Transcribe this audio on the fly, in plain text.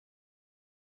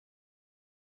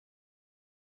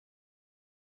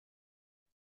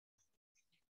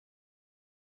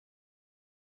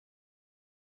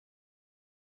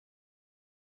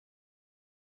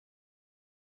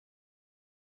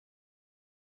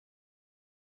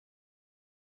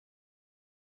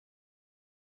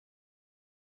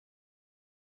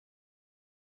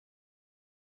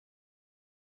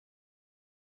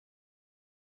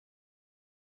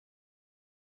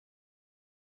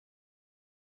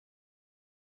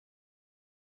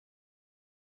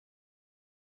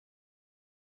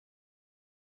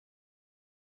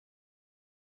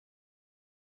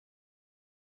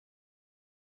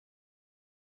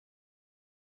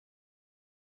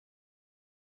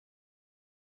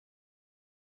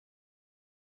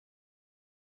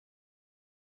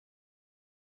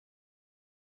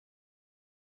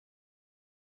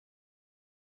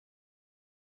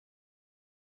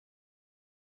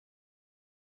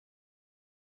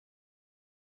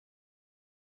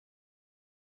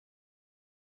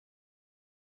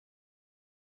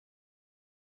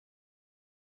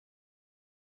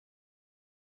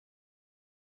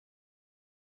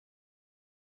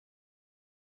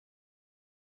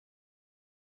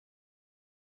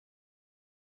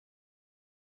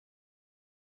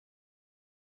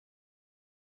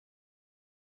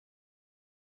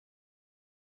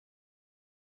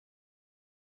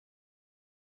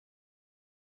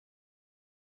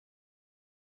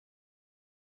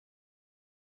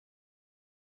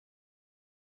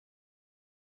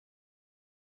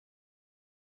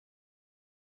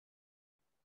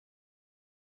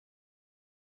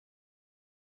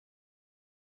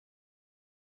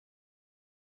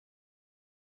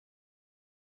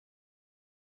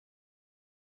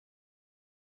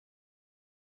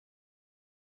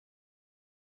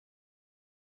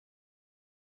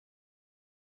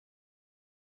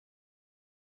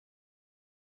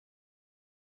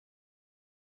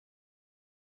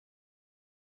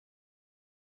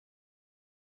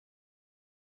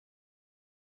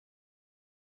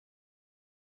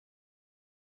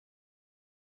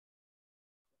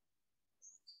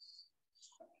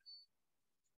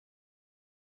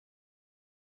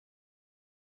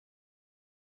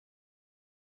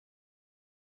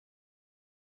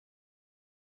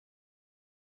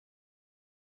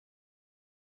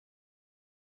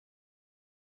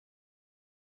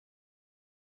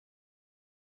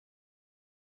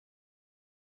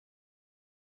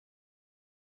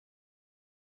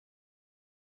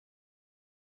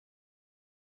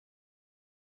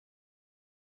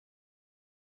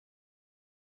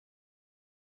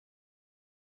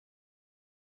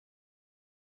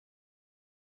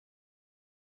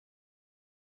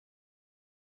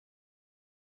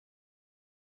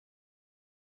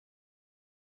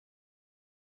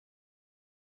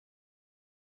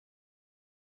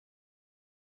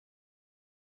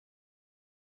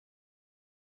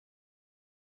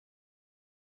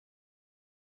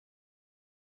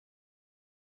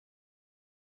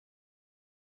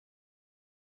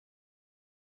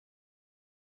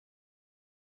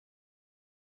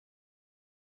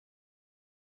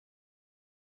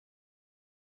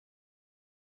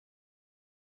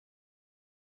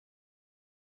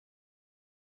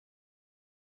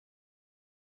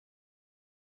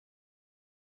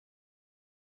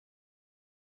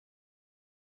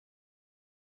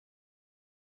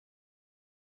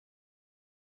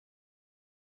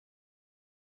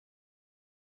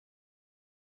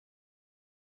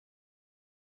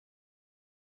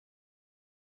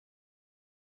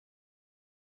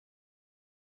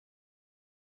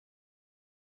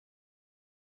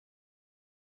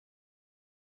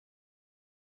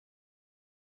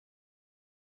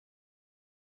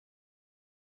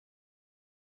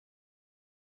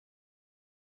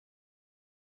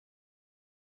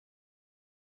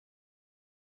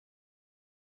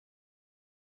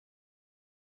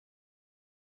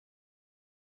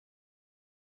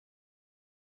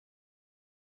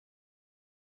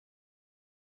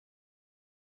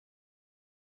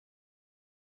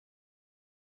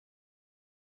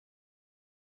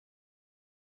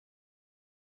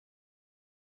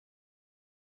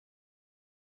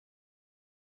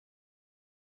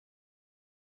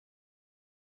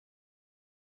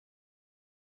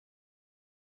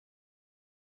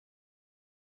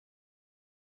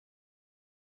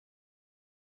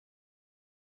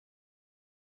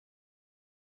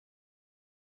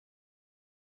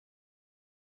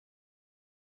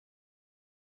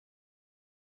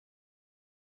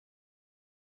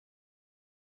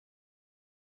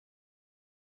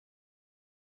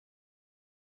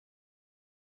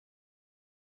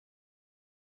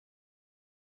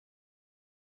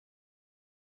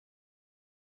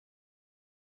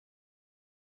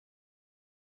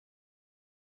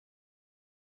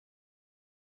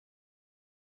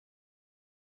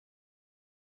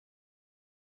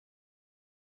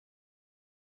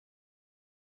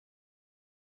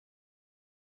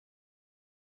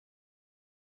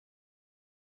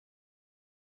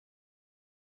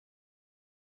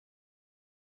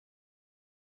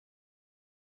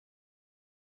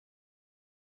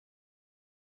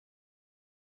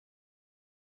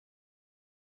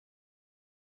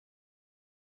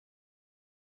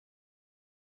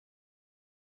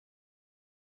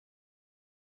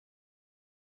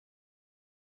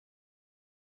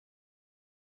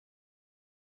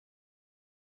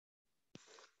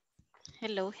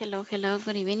Hello, hello, hello.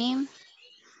 Good evening.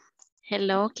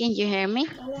 Hello, can you hear me?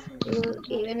 Good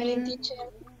evening, teacher.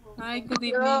 Hi, good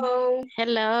evening. Hello.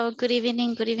 Hello, good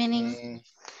evening, good evening.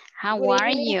 How Good are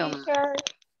evening, you? teacher.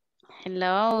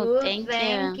 Hello, Good, thank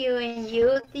thank you. you. And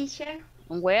you, teacher?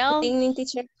 Well, Good evening,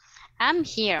 teacher. I'm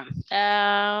here.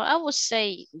 I would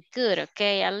say good,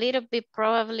 okay? A little bit,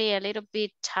 probably a little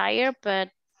bit tired, but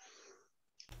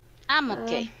I'm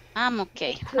okay. I'm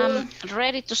okay. I'm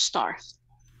ready to start.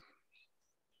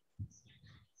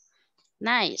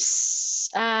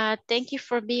 Nice. Thank you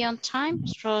for being on time.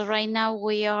 So right now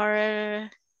we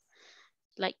are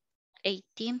like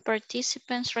 18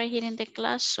 participants right here in the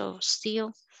class. So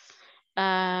still,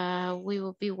 we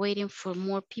will be waiting for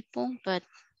more people, but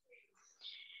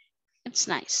it's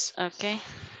nice. Okay.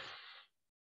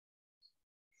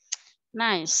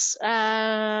 Nice.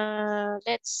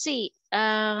 Let's see.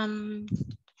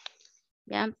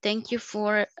 Yeah, thank you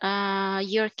for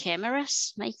your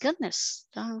cameras. My goodness.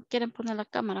 No quieren poner la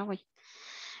cámara, güey.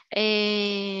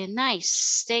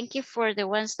 Nice. Thank you for the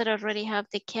ones that already have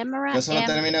the camera. Yo solo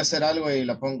termino de hacer algo y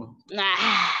la pongo.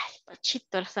 Ay,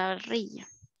 Pachito, el río.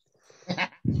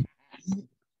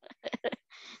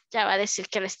 Ya va a decir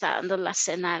que le está dando la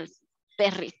cena al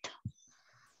perrito.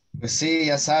 Pues sí,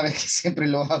 ya sabes que siempre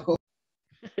lo hago.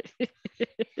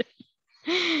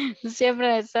 Siempre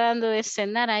le está dando de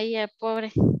cenar ahí al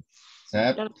pobre.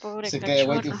 Al pobre Así que cachorro.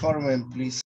 waiting for me,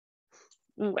 please.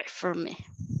 Wait for me.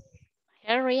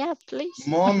 Hurry up, please.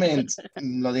 Moment.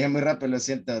 Lo dije muy rápido, lo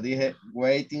siento. Dije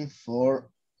waiting for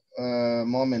a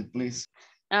moment, please.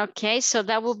 Okay, so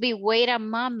that would be wait a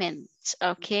moment.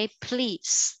 Okay,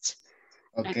 please.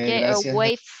 Okay, Or gracias.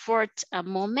 wait for a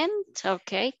moment.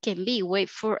 Okay, can be wait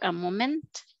for a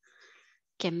moment.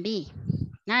 Can be.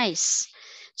 Nice.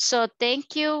 So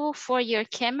thank you for your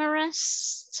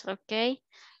cameras. Okay,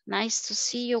 nice to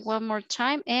see you one more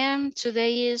time. And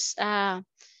today is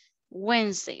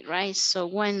Wednesday, right? So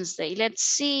Wednesday. Let's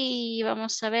see.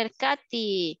 Vamos a ver,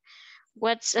 Katy.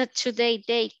 What's today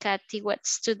date, Katy?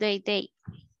 What's today date?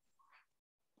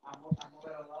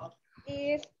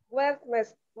 It's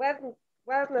Wednesday.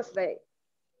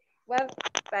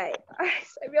 Wednesday. Ay,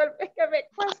 se me olvidó, es que me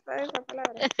cuesta esa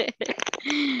palabra.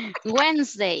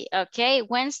 Wednesday, okay.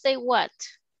 Wednesday what?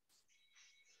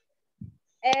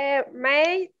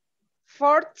 May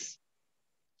 4th,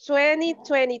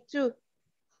 2022.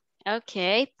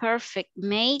 Okay, perfect.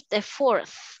 May the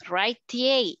 4th, right?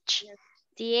 TH. Yes.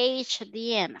 TH at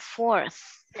the end,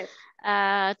 4th.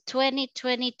 Yes.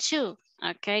 2022,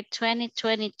 okay,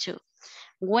 2022.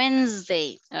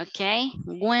 Wednesday, okay,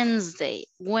 Wednesday,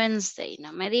 Wednesday.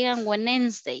 No me digan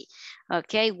Wednesday,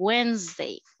 okay,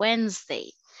 Wednesday,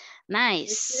 Wednesday.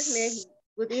 Nice. Excuse me.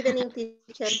 Good evening,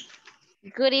 teacher.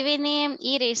 Good evening,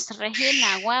 Iris,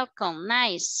 Regina, welcome,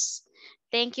 nice.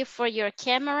 Thank you for your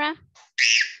camera.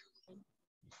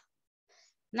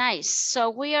 Nice, so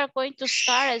we are going to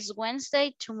start as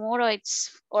Wednesday, tomorrow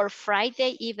it's, or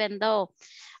Friday, even though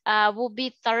will be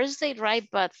Thursday, right?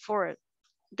 But for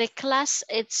the class,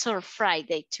 it's on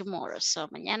Friday, tomorrow. So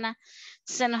mañana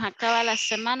se nos acaba la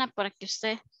semana para que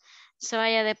usted se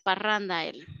vaya de parranda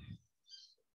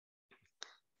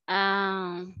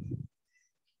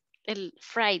el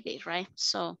Friday, right?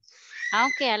 So,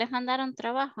 aunque ya les mandaron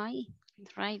trabajo ahí,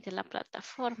 right, de la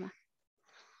plataforma.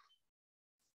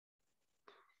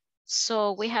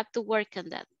 So we have to work on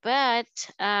that. But,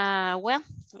 well,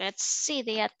 let's see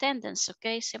the attendance,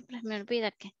 okay? Siempre me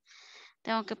olvida que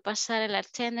tengo que pasar el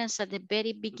attendance at the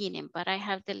very beginning, but I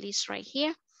have the list right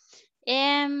here.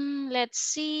 And let's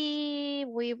see,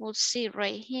 we will see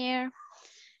right here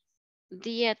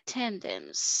the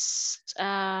attendance.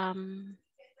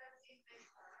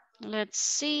 Let's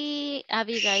see,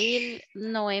 Abigail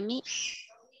Noemi.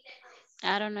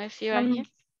 I don't know if you are here.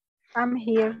 I'm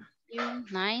here.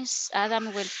 Nice.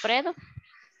 Adam Wilfredo.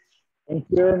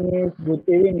 Excuse me, good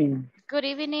evening. Good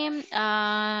evening.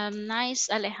 Nice.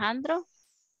 Alejandro.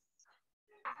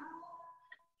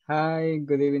 Hi,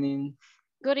 good evening.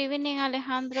 Good evening,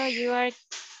 Alejandro. You are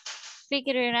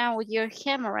figuring out with your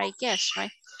camera, I guess,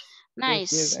 right?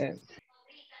 Nice. Yes.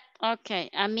 Okay.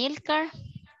 Amilcar.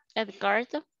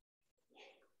 Edgardo.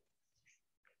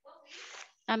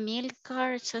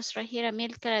 Amilcar, it says right here,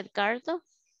 Amilcar Edgardo.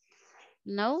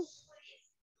 No.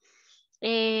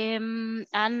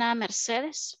 Ana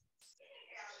Mercedes.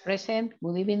 Present,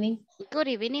 good evening. Good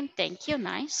evening, thank you,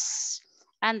 nice.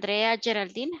 Andrea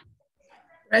Geraldine.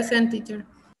 Present, teacher.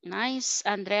 Nice.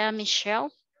 Andrea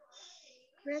Michelle.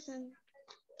 Present.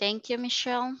 Thank you,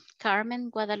 Michelle. Carmen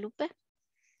Guadalupe.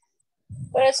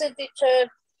 Present, teacher.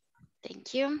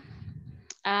 Thank you.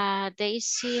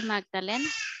 Daisy Magdalena.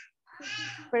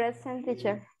 Present,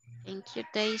 teacher. Thank you,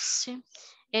 Daisy.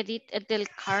 Edith del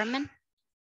Carmen.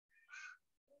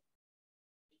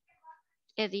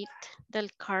 Edith del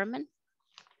Carmen.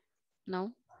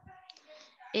 No.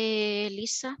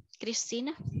 Lisa,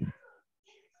 Cristina.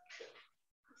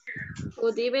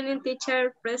 Good evening,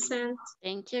 teacher. Present.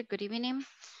 Thank you. Good evening.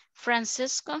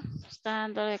 Francisco. Está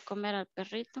dando de comer al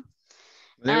perrito.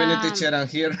 Good evening, teacher. I'm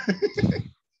here.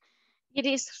 It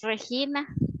is Regina.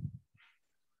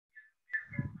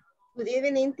 Good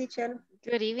evening, teacher.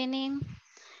 Good evening.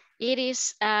 It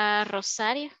is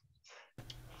Rosario.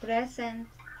 Present.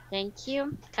 Thank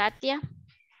you. Katia.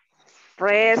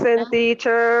 Present,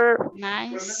 teacher.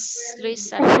 Nice.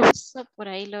 Luis Alonso. Por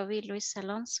ahí lo vi, Luis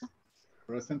Alonso.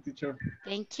 Present, teacher.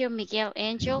 Thank you. Miguel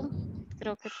Angel.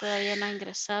 Creo que todavía no ha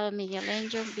ingresado Miguel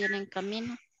Angel. Viene en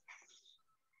camino.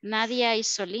 Nadia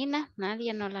Isolina.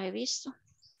 Nadia no la he visto.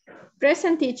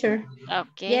 Present, teacher.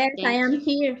 Okay. Yes, I Thank am you.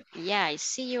 here. Yeah, I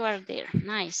see you are there.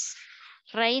 Nice.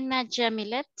 Reina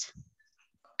Jamilet.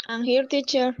 I'm here,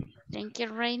 teacher. Thank you,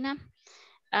 Reina.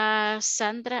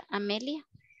 Sandra Amelia.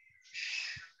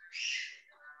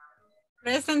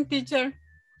 Present, teacher.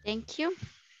 Thank you.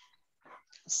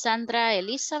 Sandra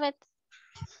Elizabeth.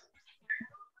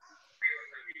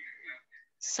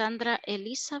 Sandra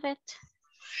Elizabeth.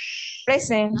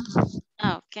 Present.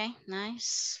 Okay,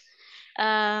 nice.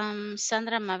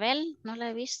 Sandra Mabel, no la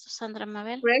he visto. Sandra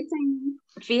Mabel. Present.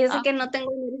 Fíjese que no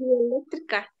tengo energía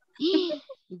eléctrica.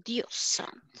 Dios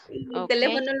santo. Mi Okay.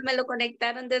 teléfono me lo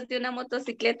conectaron desde una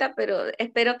motocicleta, pero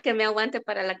espero que me aguante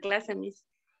para la clase, Miss.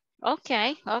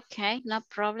 Okay, okay, no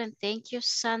problem. Thank you,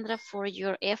 Sandra, for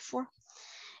your effort.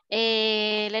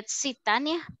 Let's see,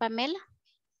 Tania, Pamela.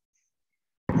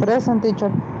 Present,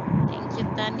 teacher. Thank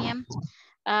you, Tania.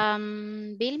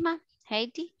 Vilma,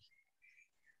 Heidi.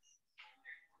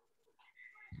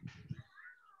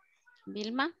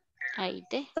 Vilma,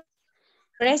 Aide.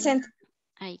 Present,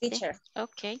 Aide. teacher.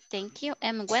 Okay, thank you.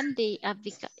 And Wendy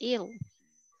Abigail.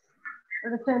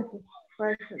 Present.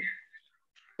 Present.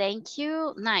 Thank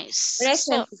you. Nice.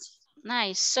 Present. So,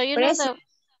 nice. So you Present. know the,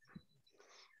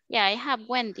 yeah, I have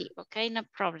Wendy. Okay, no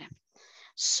problem.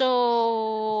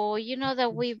 So you know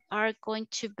that we are going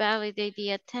to validate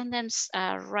the attendance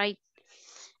right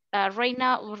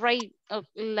now,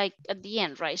 like at the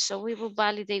end, right? So we will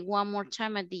validate one more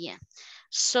time at the end.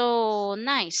 So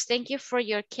nice. Thank you for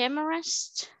your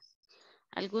cameras.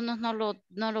 Algunos no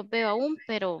lo veo aún,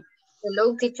 pero.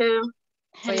 Hello, teacher.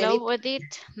 Hello,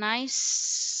 Edith.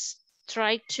 Nice.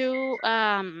 Try to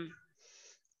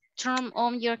turn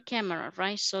on your camera,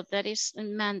 right? So that is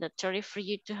mandatory for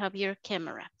you to have your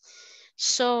camera.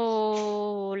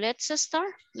 So let's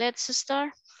start. Let's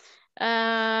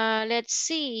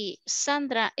see,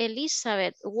 Sandra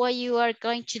Elizabeth, what you are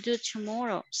going to do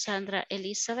tomorrow? Sandra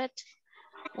Elizabeth,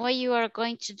 what you are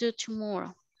going to do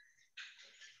tomorrow?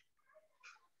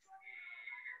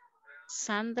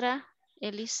 Sandra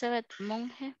Elizabeth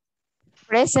Monge.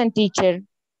 Present, teacher.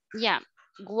 Yeah,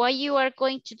 what you are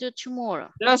going to do tomorrow?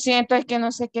 Lo siento, es que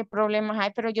no sé qué problemas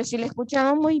hay, pero yo sí le he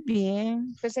escuchado muy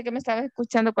bien. Pensé que me estaba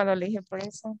escuchando cuando le dije por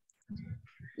eso.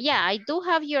 Yeah, I do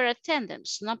have your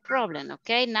attendance, no problem,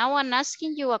 okay? Now I'm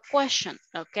asking you a question,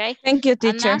 okay? Thank you,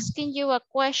 teacher. I'm asking you a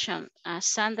question,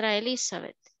 Sandra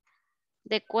Elizabeth.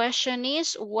 The question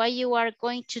is what you are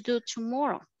going to do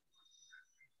tomorrow.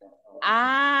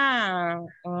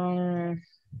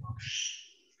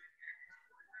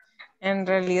 En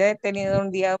realidad he tenido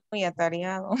un día muy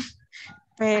atareado,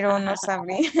 pero no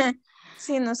sabría,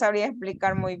 sí, no sabría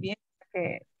explicar muy bien.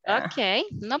 Okay,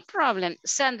 no problem.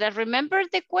 Sandra, remember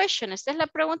the question. Esta es la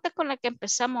pregunta con la que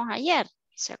empezamos ayer.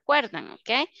 ¿Se acuerdan?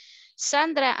 Okay.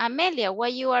 Sandra Amelia,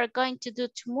 what you are going to do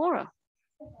tomorrow?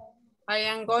 I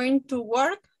am going to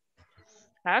work.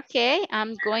 Okay,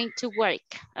 I'm going to work.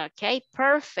 Okay,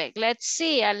 perfect. Let's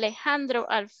see, Alejandro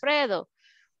Alfredo.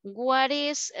 What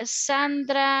is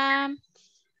Sandra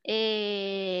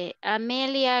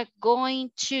Amelia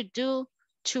going to do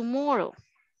tomorrow?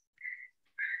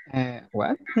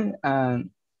 What?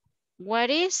 What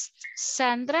is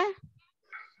Sandra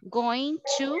going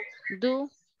to do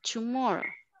tomorrow?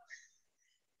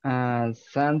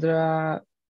 Sandra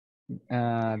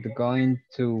going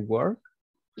to work.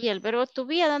 ¿Y el verbo to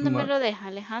be, a dónde me lo deja,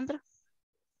 Alejandro?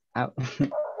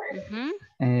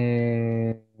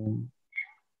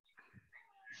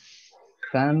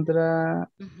 Sandra,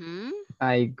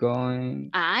 I going.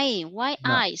 Why no.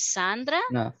 I? Sandra.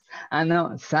 No.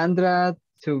 No. Sandra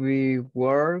to be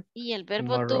work. ¿Y el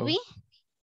verbo tomorrow. to be?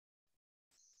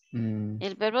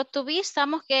 El verbo to be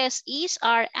estamos que es is,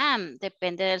 are, am.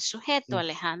 Depende del sujeto,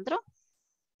 Alejandro.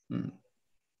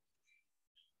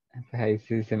 Ahí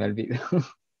sí se me olvidó.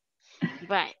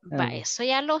 Eso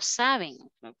ya lo saben.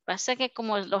 Lo que pasa es que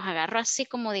como los agarro así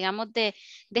como digamos de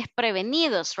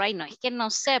desprevenidos, right? No es que no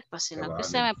sepa, sino que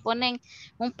se me ponen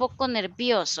un poco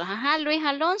nerviosos. Ajá, Luis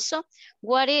Alonso,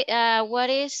 what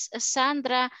is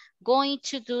Sandra going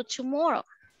to do tomorrow?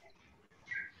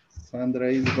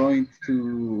 Sandra is going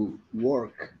to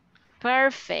work.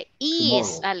 Perfect.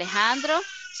 Is, Tomorrow. Alejandro,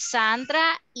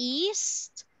 Sandra is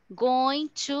going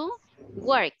to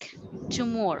work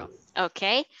tomorrow.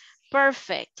 Okay,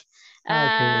 perfect.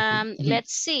 Okay.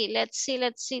 Let's see.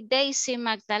 Daisy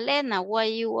Magdalena,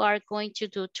 what you are going to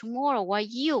do tomorrow? What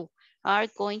you are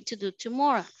going to do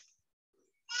tomorrow?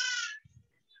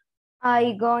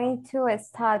 I'm going to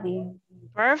study.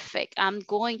 Perfect. I'm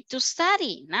going to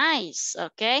study. Nice.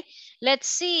 Okay. Let's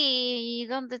see.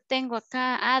 ¿Dónde tengo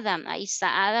acá Adam? Ahí está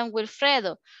Adam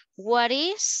Wilfredo. What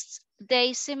is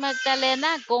Daisy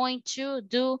Magdalena going to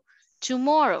do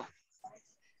tomorrow?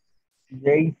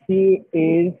 Daisy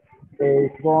is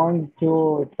going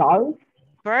to study.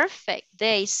 Perfect.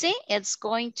 Daisy is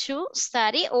going to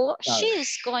study or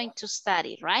she's going to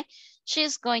study, right?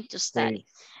 She's going to study.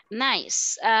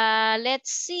 Nice.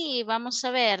 Let's see. Vamos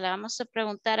a ver. Le vamos a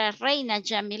preguntar a Reina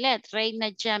Jamilet.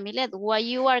 Reina Jamilet, what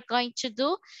you are going to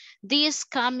do this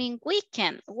coming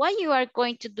weekend? What you are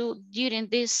going to do during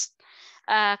this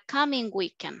coming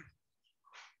weekend?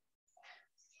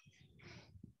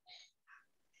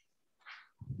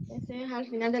 Ese es al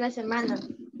final de la semana.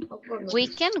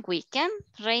 Weekend.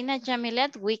 Reina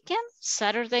Jamilet, weekend,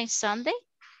 Saturday, Sunday.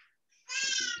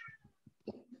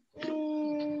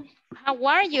 How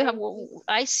are you?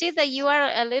 I see that you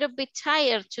are a little bit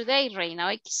tired today, Reina.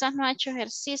 Hoy quizás no ha hecho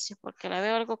ejercicio porque la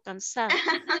veo algo cansada.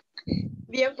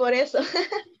 Bien por eso.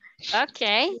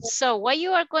 Okay, so what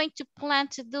you are going to plan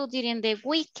to do during the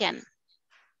weekend?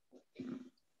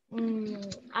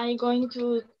 I'm going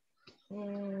to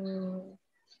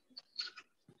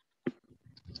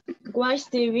watch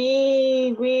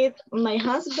TV with my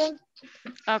husband.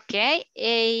 Okay,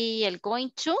 el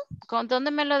going to, ¿con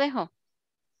dónde me lo dejó?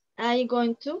 I'm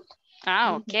going to.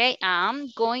 Okay, I'm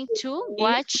going to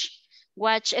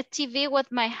watch a TV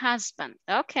with my husband.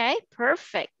 Okay,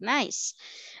 perfect, nice.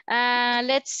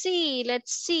 Let's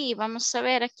see. Vamos a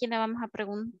ver a quién le vamos a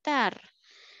preguntar.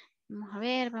 Vamos a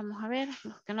ver,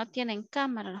 los que no tienen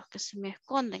cámara, los que se me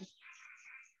esconden.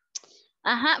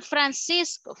 Ajá,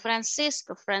 Francisco.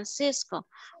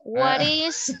 What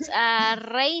is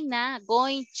Reina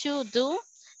going to do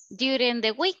during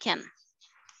the weekend?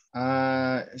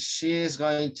 She is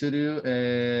going to do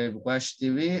watch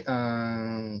TV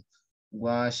and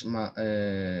watch my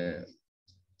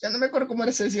ya no me acuerdo cómo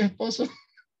era ese esposo.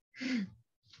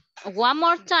 One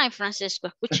more time, Francisco.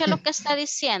 Escucha lo que está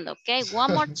diciendo, okay?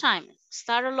 One more time.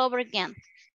 Start all over again.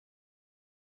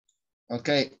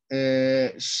 Okay,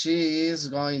 she is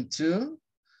going to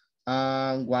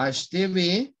watch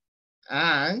TV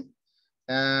and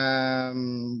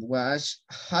watch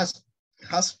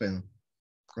husband,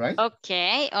 right?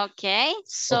 Okay.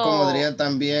 So, o como diría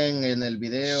también en el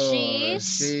video,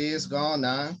 she's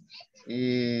gonna.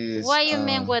 What you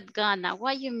mean with gonna?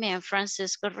 What you mean,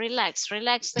 Francisco? Relax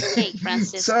the cake,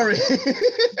 Francisco. Sorry.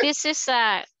 This is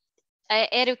a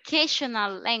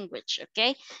educational language,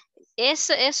 okay?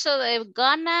 Eso de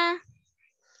gonna,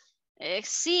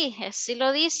 sí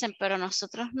lo dicen, pero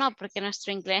nosotros no, porque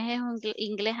nuestro inglés es un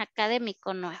inglés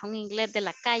académico, no es un inglés de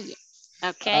la calle,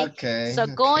 okay? So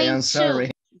going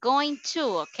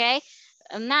to, okay?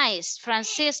 Nice,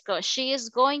 Francisco, she is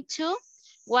going to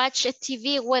watch a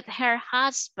TV with her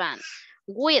husband,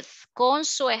 con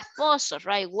su esposo,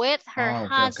 right? With her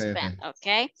husband,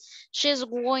 okay? She's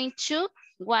going to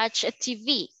watch a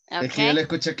TV, okay? Es que yo le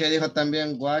escuché que dijo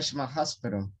también watch my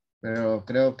husband, pero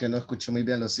creo que no escuché muy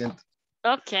bien, lo siento.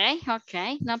 Okay,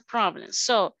 no problem.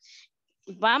 So,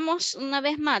 vamos una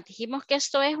vez más. Dijimos que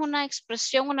esto es una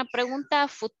expresión, una pregunta a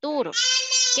futuro.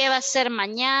 ¿Qué va a ser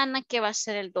mañana? ¿Qué va a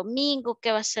ser el domingo?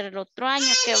 ¿Qué va a ser el otro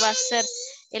año? ¿Qué va a ser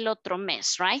el otro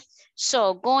mes, right?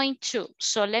 So, going to.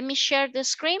 So, let me share the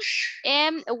screen.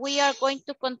 And we are going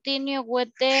to continue with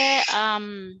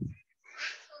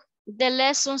the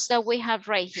lessons that we have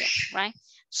right here, right?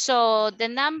 So the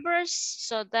numbers,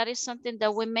 so that is something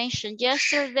that we mentioned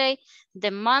yesterday,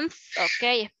 the month,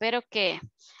 okay, espero que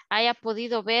haya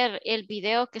podido ver el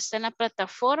video que está en la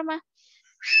plataforma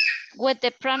with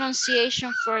the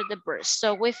pronunciation for the birds.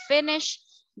 So we finished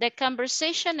the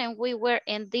conversation and we were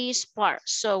in this part.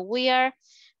 So we are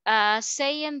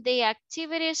saying the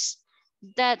activities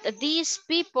that these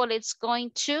people is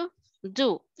going to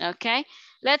do, okay?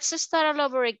 Let's start all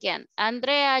over again.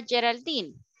 Andrea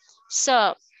Geraldine.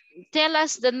 So tell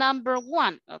us the number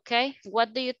one, okay?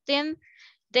 What do you think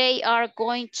they are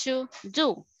going to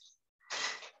do?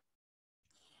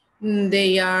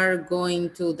 They are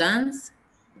going to dance.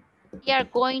 They are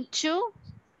going to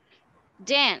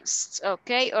dance,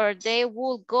 okay? Or they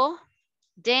will go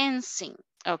dancing,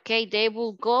 okay? They're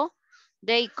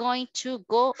going to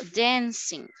go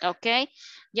dancing, okay?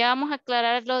 Ya vamos a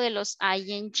aclarar lo de los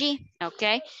ing,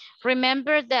 okay?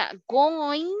 Remember that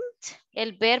going,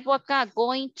 el verbo acá,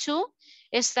 going to,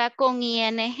 está con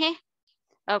ing,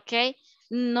 okay?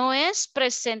 No es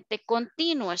presente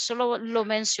continuo, eso lo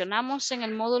mencionamos en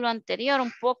el módulo anterior,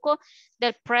 un poco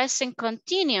del present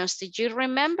continuous. Did you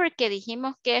remember que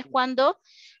dijimos que es cuando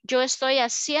yo estoy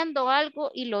haciendo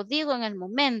algo y lo digo en el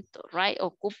momento, right?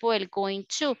 Ocupo el going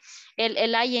to, el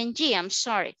ing, I'm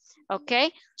sorry,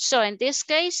 okay? So in this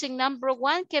case, in number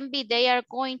 1 can be they are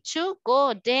going to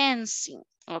go dancing,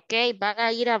 okay? Van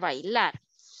a ir a bailar.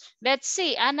 Let's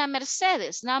see, Ana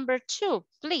Mercedes, number 2,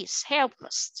 please help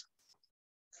us.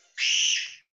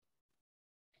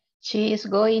 She is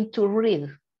going to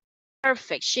read.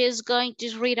 Perfect. She is going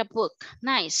to read a book.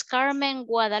 Nice. Carmen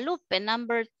Guadalupe,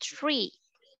 number 3.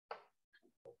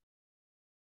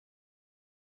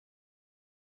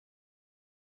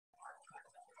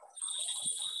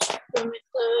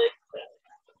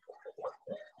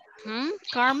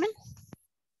 Carmen?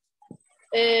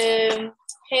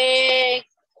 Hey,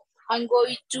 I'm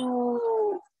going to...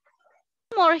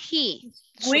 Or he.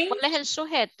 Win. ¿Cuál es el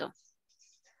sujeto?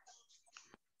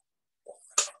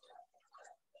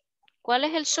 ¿Cuál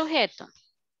es el sujeto?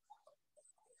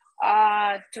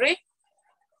 3.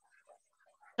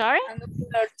 Sorry?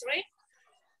 Number 3.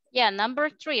 Yeah, number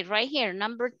 3, right here,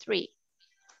 number 3.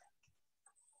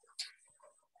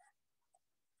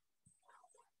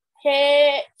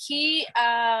 He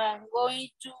going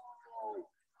to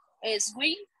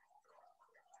swing.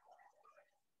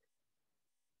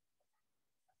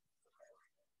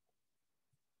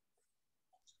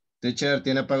 Teacher,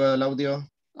 ¿tiene apagado el audio?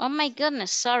 Oh my goodness,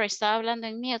 sorry, estaba hablando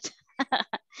en mute.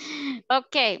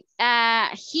 Okay,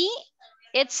 he,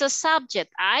 it's a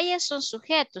subject. I es un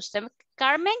sujeto. Usted,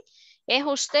 Carmen, ¿es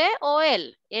usted o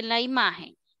él en la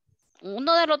imagen?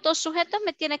 Uno de los dos sujetos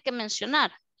me tiene que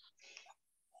mencionar.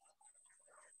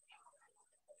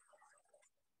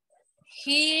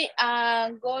 He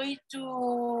going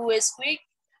to swing.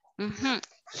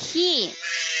 He.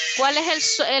 ¿Cuál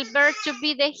es el verb to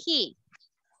be de he?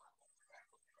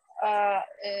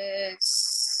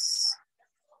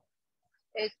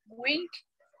 Wing.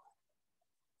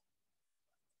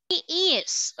 He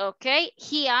is, okay?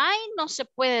 I no se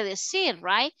puede decir,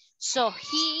 right? So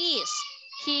he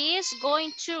is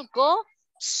going to go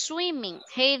swimming.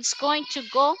 He is going to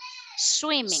go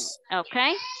swimming,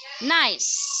 okay?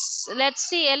 Nice. Let's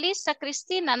see, Elisa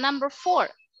Cristina, number 4.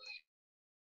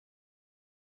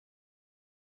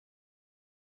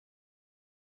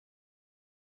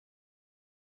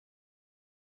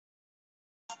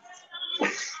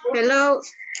 Hello,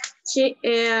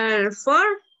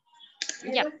 4.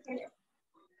 Yeah.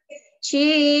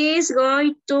 She is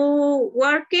going to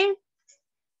working.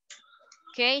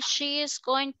 Okay, she is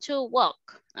going to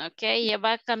walk. Okay, ella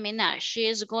va a caminar. She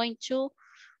is going to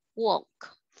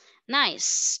walk.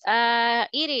 Nice.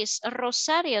 It is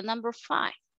Rosario, number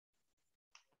 5.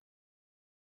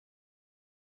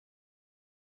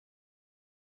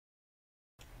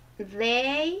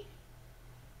 They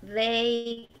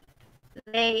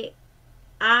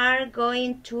are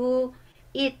going to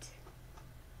eat.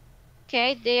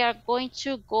 Okay, they are going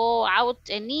to go out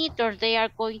and eat, or they are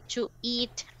going to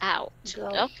eat out.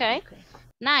 Okay.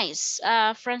 Nice.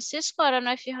 Francisco, I don't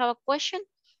know if you have a question.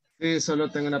 Sí, solo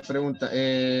tengo una pregunta.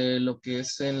 Lo que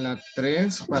es en la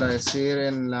 3, para decir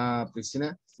en la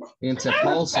piscina, in the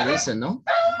pool se dice, ¿no?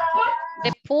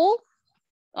 The pool.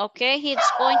 Okay,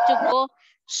 he's going to go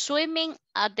swimming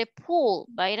at the pool.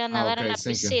 Va a ir a nadar en la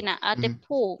piscina, at the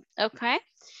pool. Okay.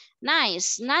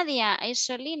 Nice. Nadia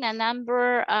Isolina,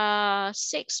 number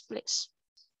 6, please.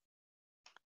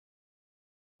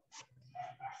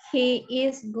 He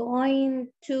is going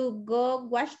to go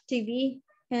watch TV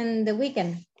in the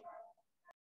weekend.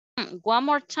 One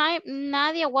more time,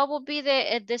 Nadia, what would be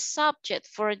the subject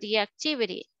for the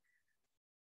activity?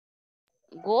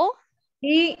 Go?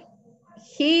 He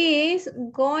is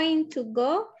going to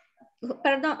go,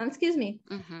 pardon, excuse me.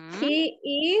 He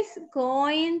is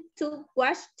going to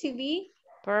watch TV.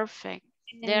 Perfect.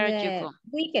 There you go.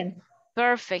 Weekend.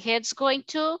 Perfect. He's going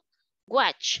to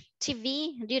watch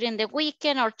TV during the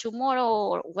weekend or tomorrow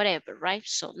or whatever, right?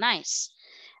 So nice.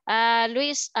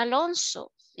 Luis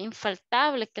Alonso,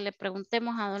 infaltable que le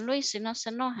preguntemos a don Luis si no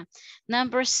se enoja.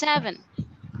 Number 7.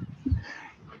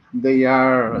 They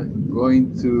are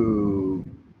going to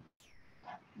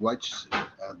watch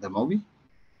the movie.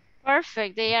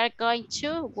 Perfect. They are going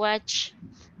to watch,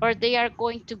 or they are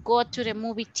going to go to the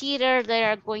movie theater. They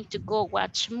are going to go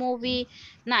watch movie.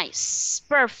 Nice.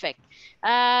 Perfect.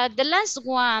 The last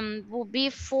one will be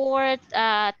for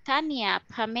Tanya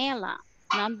Pamela,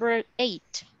 number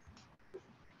 8.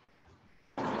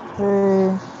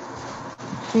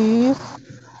 He is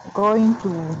going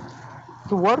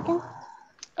to working.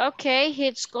 Okay,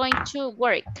 he's going to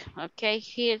work. Okay,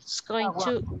 he's going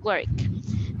to work.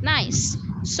 Nice.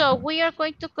 So we are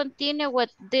going to continue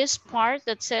with this part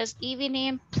that says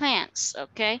evening plans.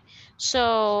 Okay,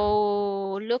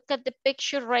 so look at the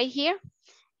picture right here.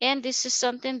 And this is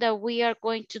something that we are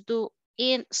going to do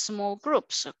in small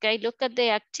groups. Okay, look at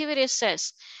the activity. It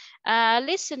says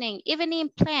listening, evening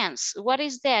plans. What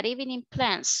is that? Evening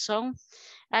plans. So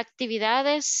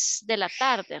actividades de la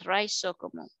tarde, right? So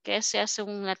como que se hace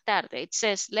en la tarde. It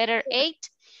says letter 8.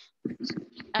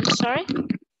 I'm sorry.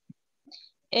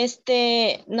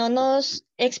 No nos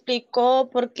explicó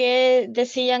por qué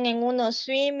decían en uno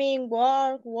swimming,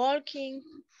 walk, walking.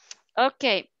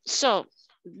 Okay, so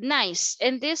nice.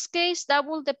 In this case, that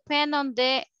will depend on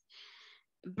the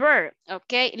verb,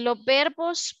 okay? Los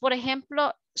verbos, por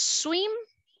ejemplo, swim,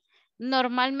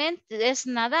 normalmente es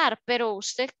nadar, pero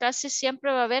usted casi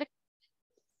siempre va a ver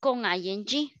con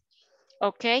ing,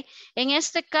 ¿ok? En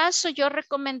este caso yo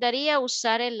recomendaría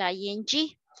usar el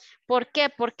ing. ¿Por qué?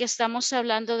 Porque estamos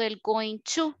hablando del going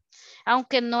to,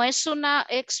 aunque no es una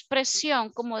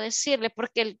expresión, como decirle,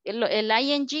 porque el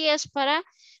ing es para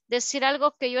decir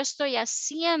algo que yo estoy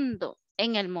haciendo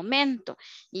en el momento,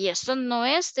 y esto no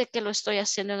es de que lo estoy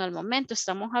haciendo en el momento,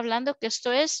 estamos hablando que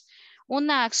esto es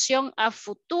una acción a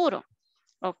futuro.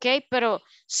 Ok, pero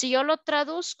si yo lo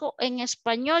traduzco en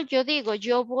español, yo digo,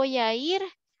 yo voy a ir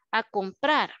a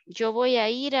comprar, yo voy a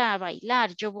ir a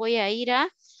bailar, yo voy a ir a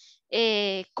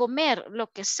comer, lo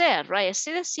que sea, right?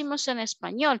 Así decimos en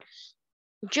español.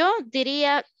 Yo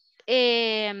diría,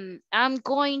 I'm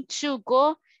going to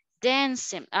go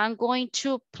dancing, I'm going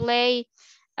to play,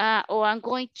 or I'm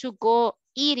going to go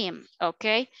eating,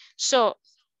 okay? So,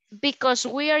 because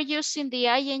we are using the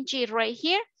ing right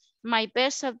here, my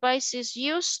best advice is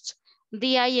use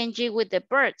the ing with the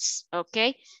verbs,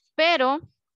 ¿ok? Pero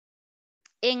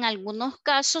en algunos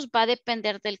casos va a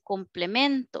depender del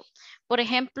complemento. Por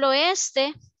ejemplo,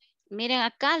 miren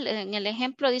acá, en el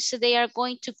ejemplo dice they are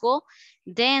going to go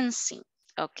dancing,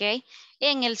 ¿ok?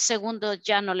 En el segundo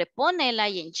ya no le pone el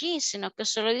ing, sino que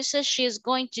solo dice she is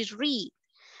going to read.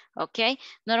 ¿Ok?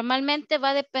 Normalmente va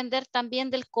a depender también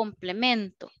del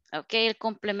complemento, ¿ok? El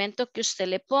complemento que usted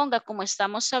le ponga, como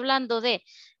estamos hablando de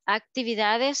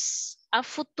actividades a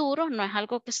futuro, no es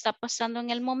algo que está pasando en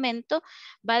el momento,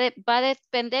 va a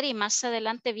depender, y más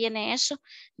adelante viene eso,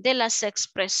 de las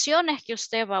expresiones que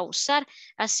usted va a usar,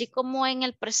 así como en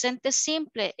el presente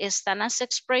simple están las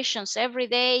expressions every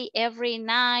day, every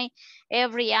night,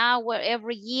 every hour,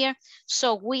 every year,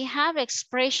 so we have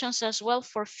expressions as well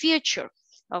for future.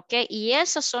 Ok, y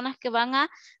esas son las que van a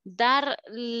dar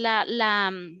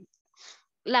la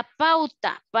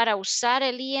pauta para usar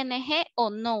el ing o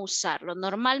no usarlo.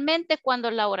 Normalmente cuando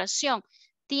la oración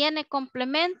tiene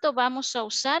complemento vamos a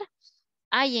usar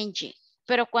ing,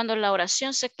 pero cuando la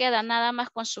oración se queda nada más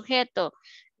con sujeto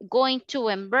going to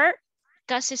and verb,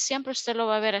 casi siempre usted lo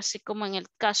va a ver así como en el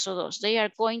caso 2. They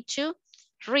are going to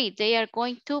read, they are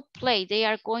going to play, they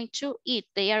are going to eat,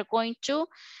 they are going to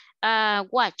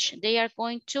watch, they are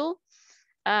going to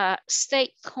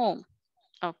stay home.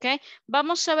 Ok,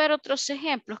 vamos a ver otros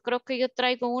ejemplos. Creo que yo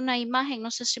traigo una imagen, no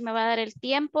sé si me va a dar el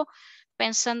tiempo,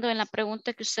 pensando en la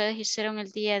pregunta que ustedes hicieron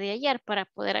el día de ayer para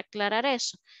poder aclarar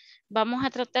eso. Vamos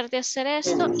a tratar de hacer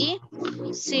esto y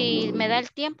si me da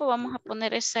el tiempo vamos a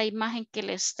poner esa imagen que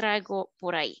les traigo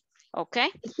por ahí. Ok.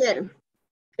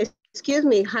 Excuse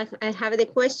me, I have the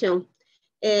question.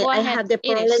 I have the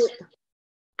problem.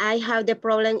 I have the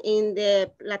problem in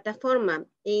the plataforma.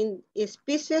 In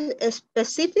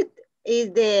specific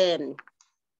is the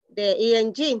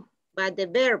ing, but the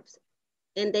verbs,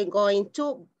 and they going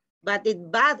to, but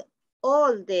it bad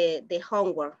all the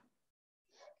homework.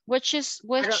 Which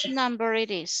number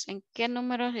it is? ¿En qué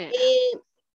número es?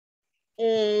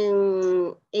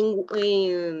 In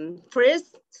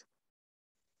first,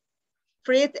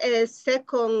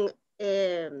 second,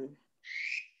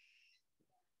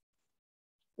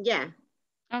 yeah.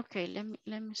 Okay, let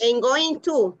me see. And going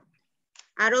to,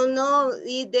 I don't know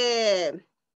if the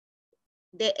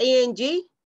ing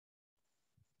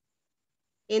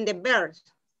in the verbs.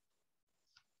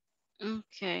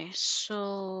 Okay,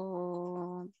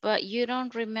 so, but you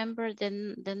don't remember the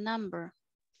number.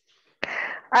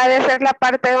 Ha de ser la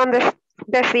parte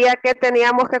Decía que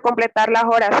teníamos que completar las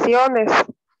oraciones.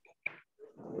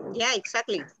 Yeah,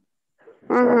 exactly.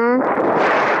 Ujú.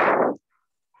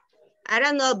 I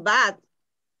don't know, but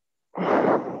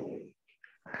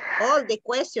all the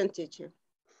question, teacher.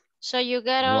 So you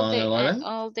got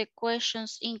all the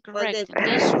questions incorrect. All the,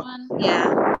 This one,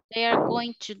 yeah, they are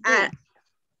going to do.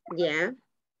 Yeah.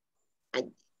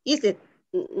 Is it?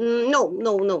 No.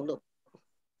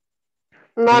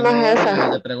 No, no es esa.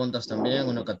 De preguntas también,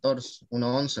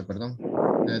 1.11, perdón.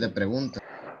 De preguntas.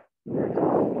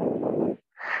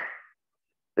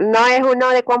 No es uno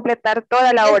de completar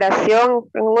toda la oración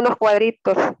en unos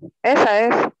cuadritos. Esa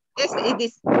es.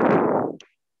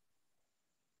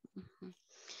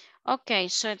 Okay,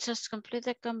 so it says complete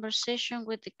the conversation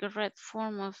with the correct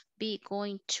form of be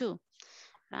going to.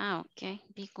 Okay,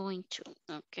 be going to.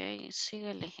 Okay,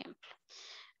 sigue el ejemplo.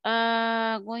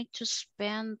 Going to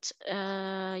spend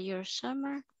your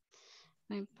summer.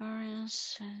 My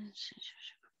parents.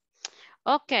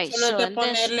 Okay, Solo so hay que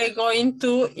ponerle going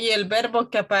to y el verbo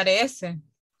que aparece.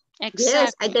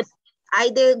 Exactly. Yes, I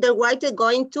did the right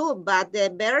going to, but the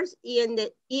verbs in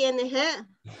the ing. O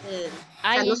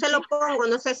sea, no se lo pongo,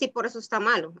 no sé si por eso está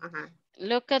malo. Ajá.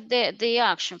 Look at the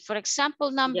action. For example,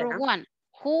 number 1.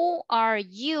 Who are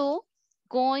you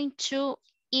going to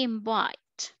invite?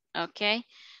 Okay,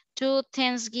 to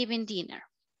Thanksgiving dinner.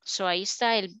 So ahí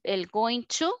está el going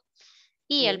to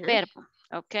y el verbo.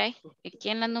 Ok. Aquí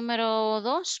en la número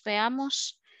 2,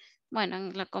 veamos. Bueno,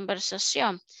 en la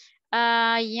conversación.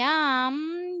 I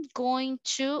am going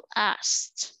to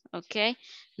ask. Ok.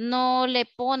 No le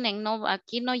ponen, no,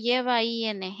 aquí no lleva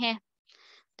ing.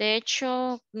 De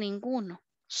hecho, ninguno.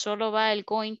 Solo va el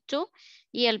going to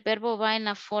y el verbo va en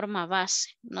la forma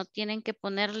base. No tienen que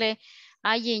ponerle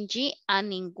ing a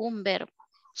ningún verbo.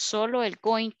 Solo el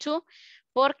going to,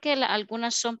 porque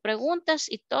algunas son preguntas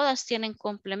y todas tienen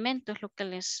complemento, es lo que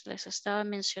les estaba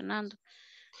mencionando.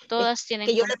 Todas tienen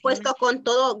que yo le he puesto con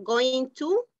todo going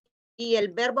to y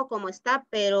el verbo como está,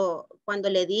 pero cuando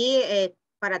le di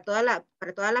para toda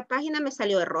la página me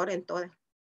salió error en todas.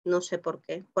 No sé por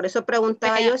qué. Por eso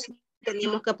preguntaba yo si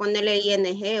teníamos que ponerle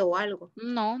ing o algo.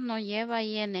 No, no lleva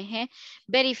ing.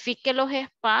 Verifique los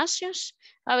espacios.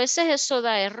 A veces eso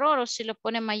da error o si lo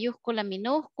pone mayúscula,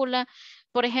 minúscula.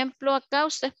 Por ejemplo, acá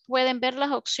ustedes pueden ver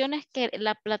las opciones que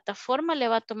la plataforma le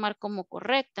va a tomar como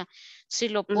correcta. Si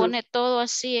lo pone todo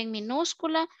así en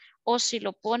minúscula o si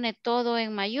lo pone todo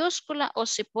en mayúscula o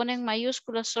si pone en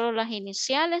mayúscula solo las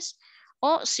iniciales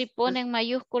o si pone en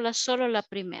mayúscula solo la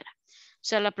primera. O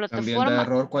sea, la plataforma... También da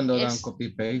error cuando dan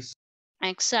copy-paste.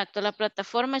 Exacto, la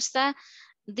plataforma está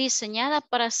diseñada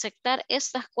para aceptar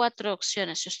estas 4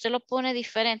 opciones. Si usted lo pone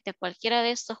diferente a cualquiera de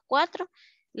estos 4,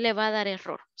 le va a dar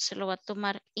error. Se lo va a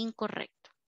tomar incorrecto.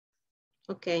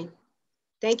 Okay.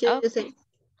 Thank you. Okay.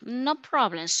 No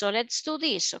problem. So let's do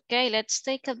this, okay? Let's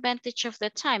take advantage of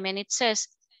the time. And it says,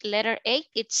 letter A,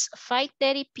 it's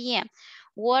 5:30 p.m.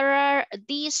 What are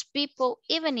these people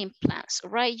evening plans?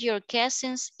 Write your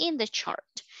guesses in the chart.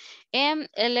 And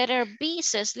letter B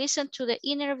says, listen to the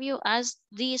interview, ask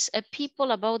these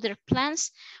people about their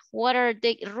plans. What are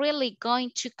they really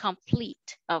going to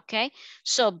complete? Okay,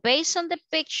 so based on the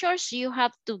pictures, you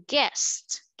have to guess.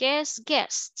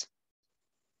 Guess.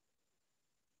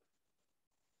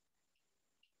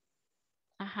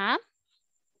 Ajá.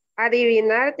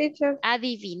 Adivinar, teacher.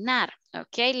 Adivinar,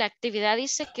 ok. La actividad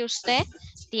dice que usted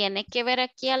tiene que ver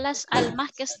aquí a las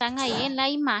almas que están ahí en la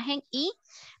imagen y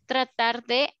tratar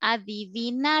de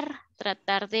adivinar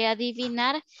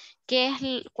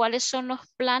cuáles son los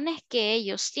planes que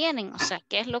ellos tienen, o sea,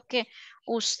 qué es lo que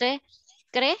usted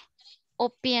cree o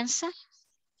piensa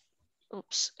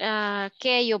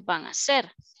que ellos van a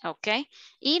hacer, ok,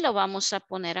 y lo vamos a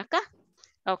poner acá,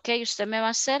 ok, usted me va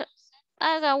a hacer,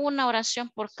 haga una oración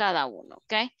por cada uno,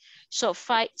 ok, so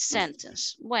 5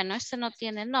 sentences, bueno, este no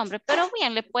tiene nombre, pero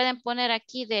bien, le pueden poner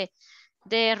aquí de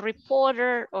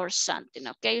reporter or something,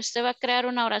 ok, usted va a crear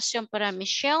una oración para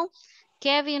Michelle,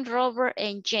 Kevin, Robert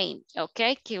and Jane,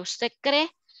 ok, que usted cree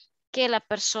que la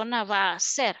persona va a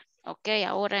hacer, ok,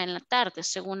 ahora en la tarde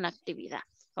según la actividad,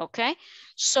 ok,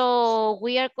 so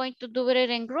we are going to do it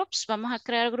in groups, vamos a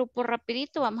crear grupos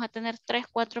rapidito, vamos a tener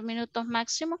 3-4 minutos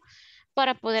máximo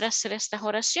para poder hacer estas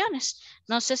oraciones,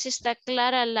 no sé si está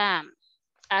clara la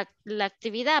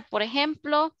actividad, por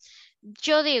ejemplo,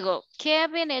 yo digo,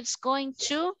 Kevin is going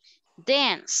to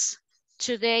dance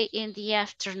today in the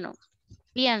afternoon.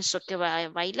 Pienso que va a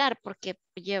bailar porque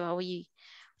lleva hoy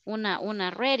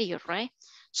una radio, right?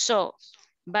 So,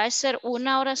 va a ser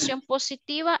una oración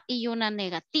positiva y una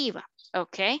negativa,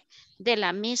 ¿ok? De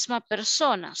la misma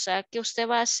persona. O sea, que usted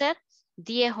va a hacer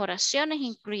 10 oraciones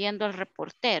incluyendo al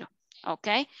reportero, Ok,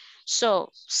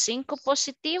 so 5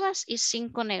 positivas y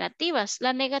 5 negativas.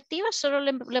 La negativa solo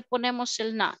le ponemos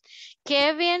el not.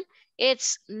 Kevin,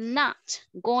 it's not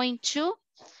going to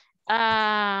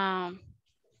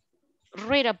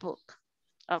read a book.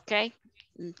 Ok,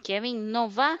 Kevin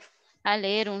no va a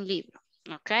leer un libro.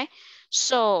 Ok,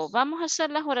 so vamos a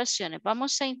hacer las oraciones.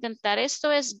 Vamos a intentar,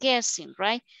 esto es guessing,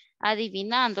 right?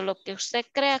 Adivinando lo que usted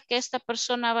crea que esta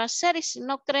persona va a hacer, y si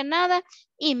no cree nada,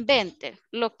 invente.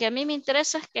 Lo que a mí me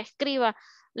interesa es que escriba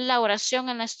la oración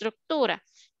en la estructura.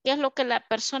 ¿Qué es lo que la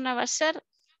persona va a hacer?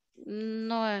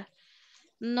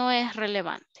 No es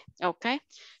relevante. Ok,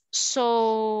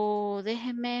 so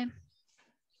déjeme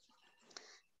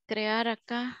crear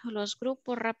acá los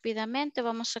grupos rápidamente.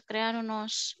 Vamos a crear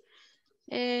unos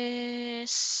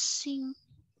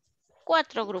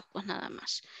 4 grupos nada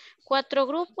más. 4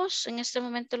 grupos. En este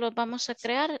momento los vamos a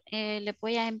crear. Le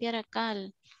voy a enviar acá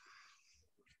al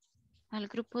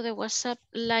grupo de WhatsApp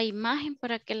la imagen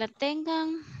para que la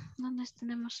tengan. ¿Dónde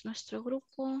tenemos nuestro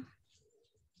grupo?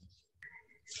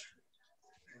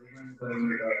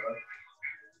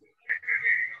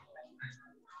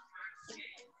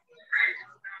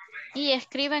 Y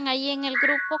escriben ahí en el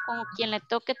grupo con quien le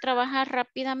toque trabajar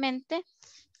rápidamente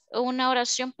una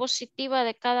oración positiva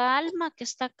de cada alma que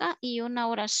está acá y una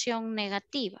oración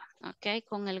negativa, ¿ok?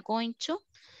 Con el going to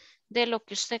de lo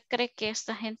que usted cree que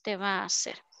esta gente va a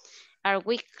hacer. Are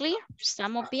we clear?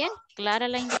 ¿Estamos bien? ¿Clara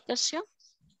la indicación?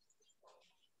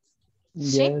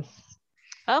 ¿Sí? Yes.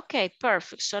 Okay,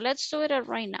 perfect. So let's do it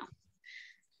right now.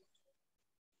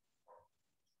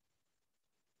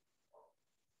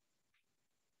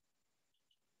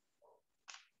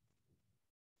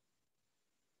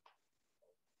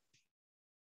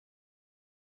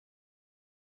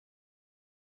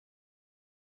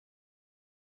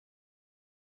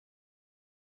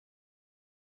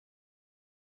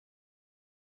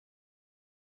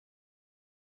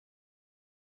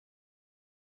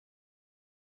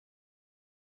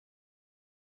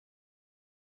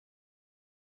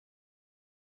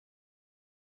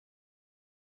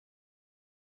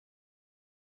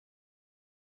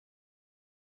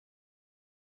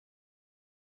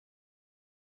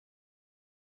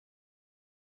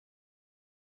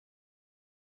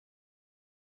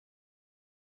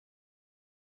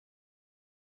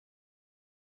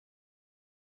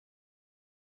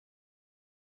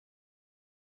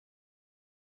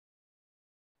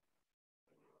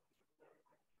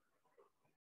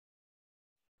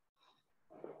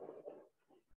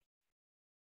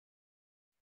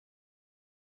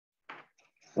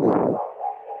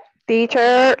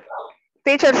 Teacher,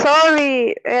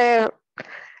 sorry. Es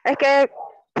que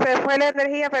se fue la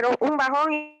energía, pero un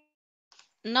bajón.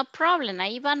 No problem,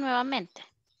 ahí va nuevamente.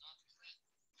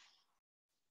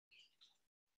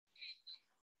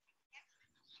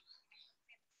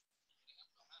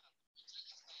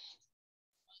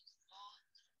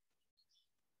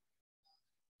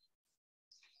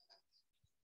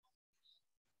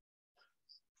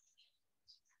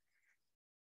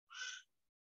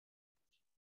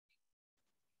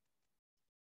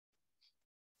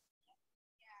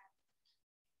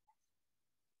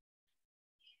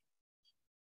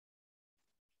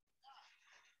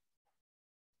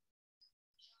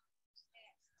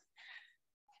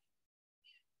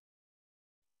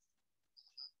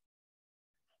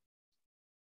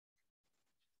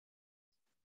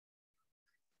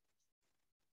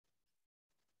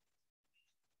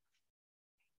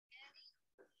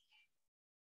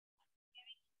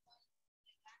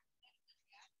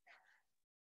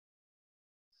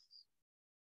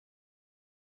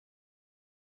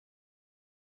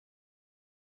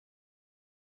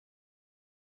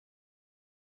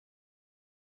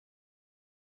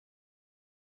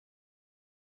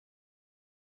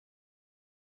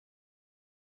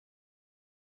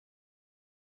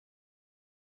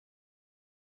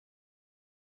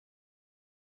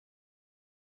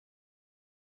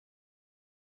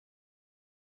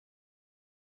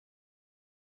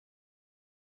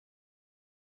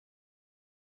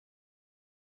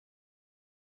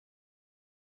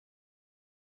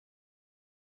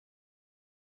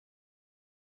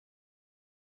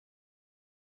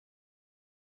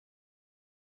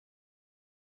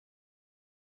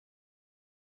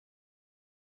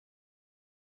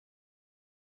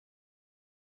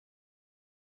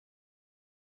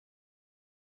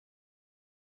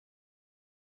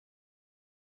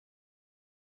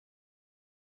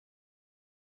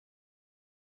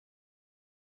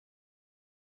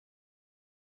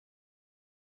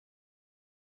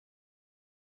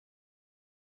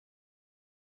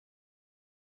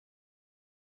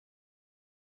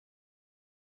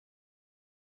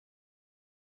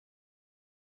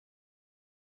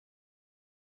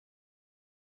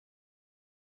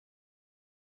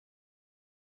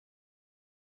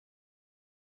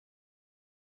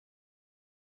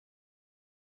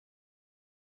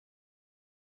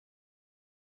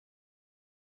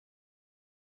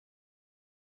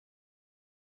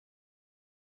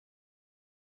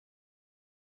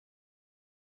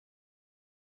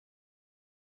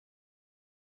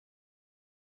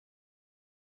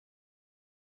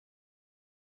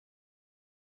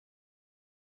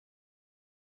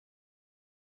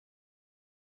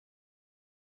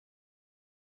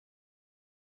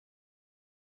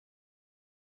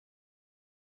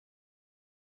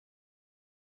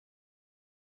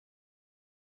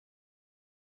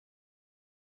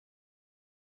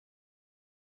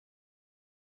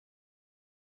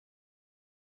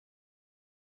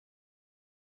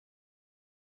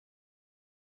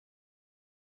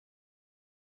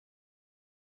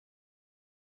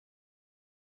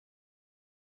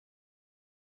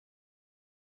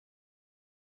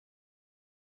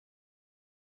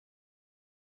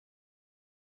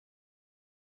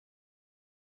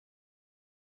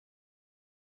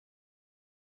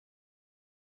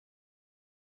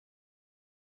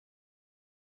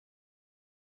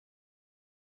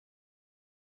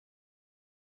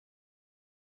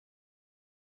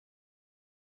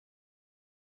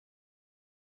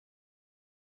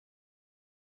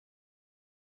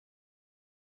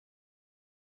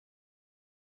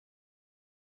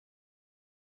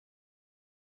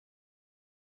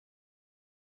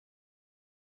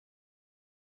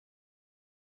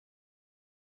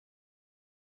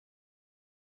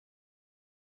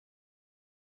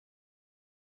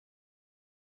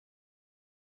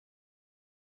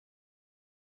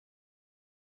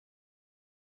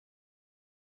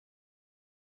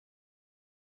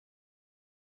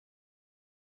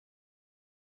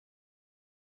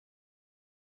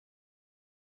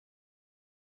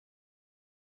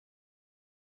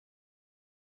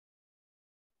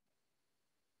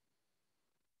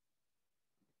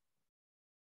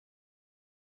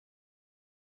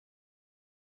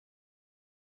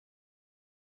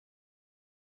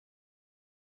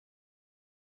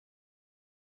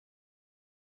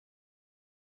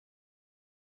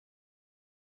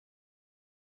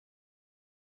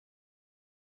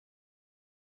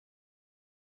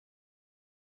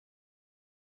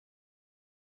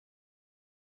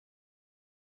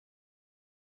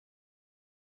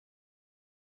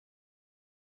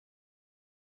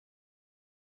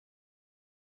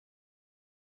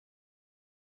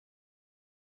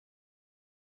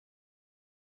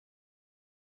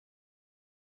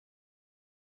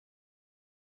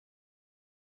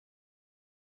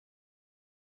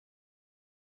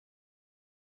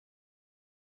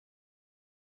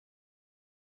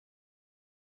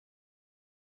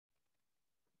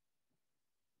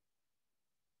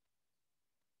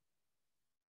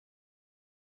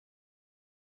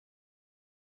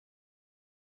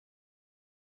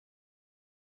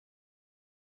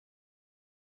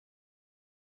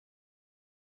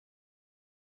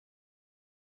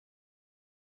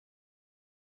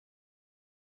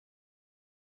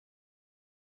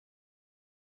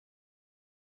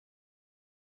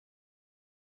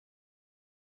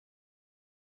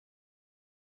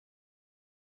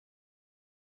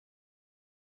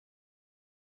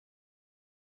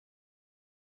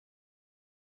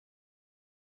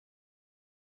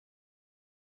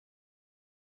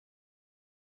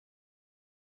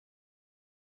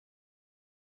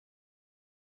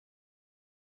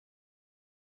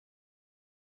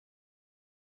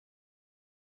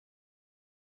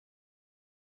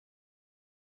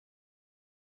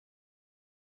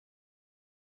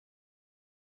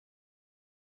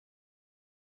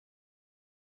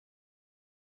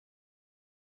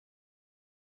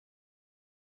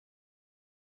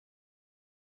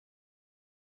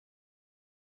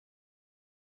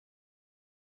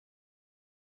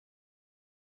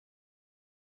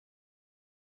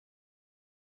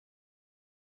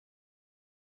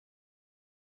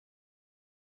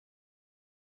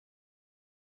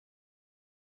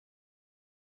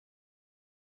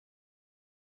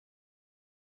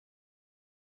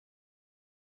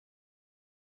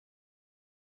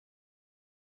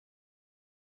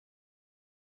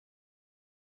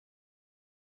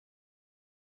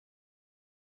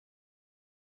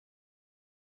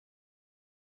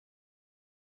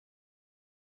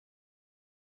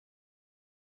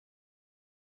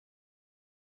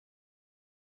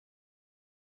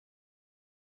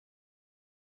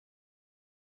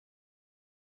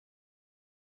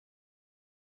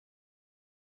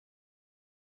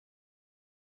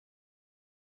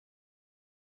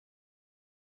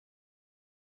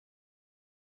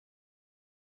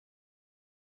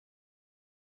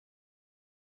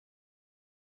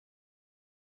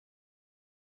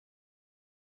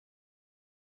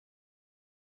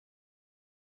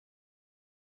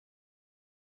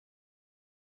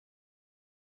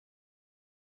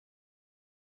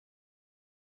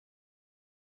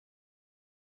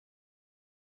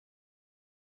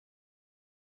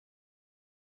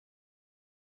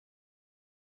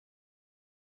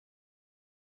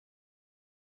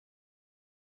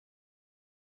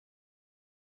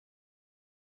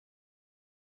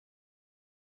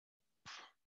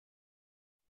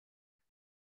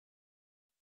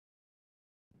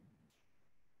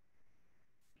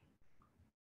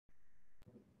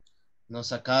 Nos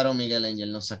sacaron, Miguel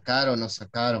Ángel, nos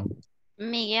sacaron.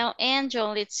 Miguel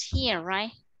Angel, it's here,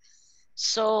 right?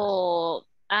 So,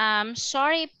 I'm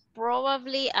sorry,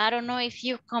 probably, I don't know if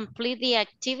you complete the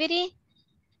activity,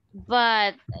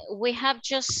 but we have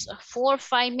just 4 or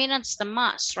 5 minutes the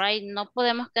most, right? No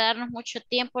podemos quedarnos mucho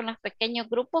tiempo en los pequeños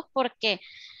grupos porque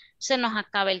se nos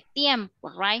acaba el tiempo,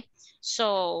 right?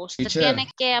 So, usted Teacher. tiene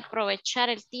que aprovechar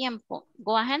el tiempo.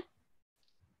 Go ahead.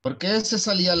 ¿Por qué se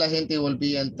salía la gente y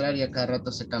volvía a entrar y a cada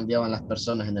rato se cambiaban las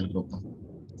personas en el grupo?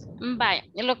 Vaya,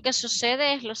 lo que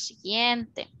sucede es lo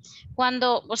siguiente.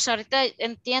 Cuando, o sea, ahorita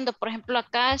entiendo, por ejemplo,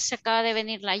 acá se acaba de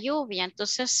venir la lluvia,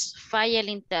 entonces falla el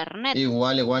internet.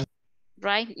 Igual.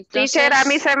 Right? Entonces, Teacher, a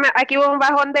mí aquí hubo un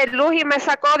bajón de luz y me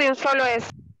sacó de un solo eso.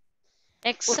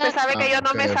 Exacto. Usted sabe que yo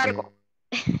no me salgo.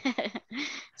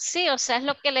 Sí, o sea, es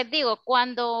lo que les digo.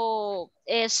 Cuando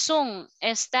Zoom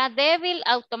está débil,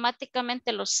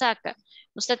 automáticamente lo saca.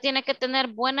 Usted tiene que tener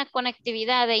buena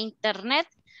conectividad de internet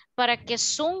para que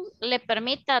Zoom le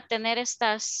permita tener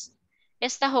estas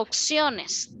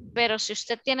opciones. Pero si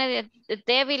usted tiene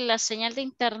débil la señal de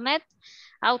internet,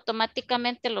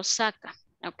 automáticamente lo saca.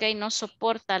 Ok, no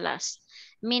soporta las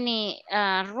mini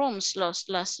rooms, las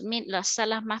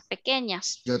salas más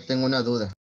pequeñas. Yo tengo una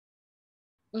duda.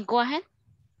 Go ahead.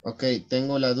 Ok,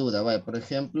 tengo la duda. Vale, por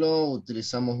ejemplo,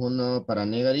 utilizamos uno para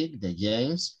negative de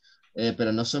James,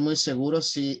 pero no soy muy seguro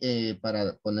si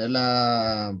para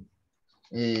ponerla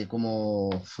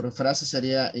como frase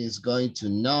sería is going to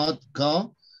not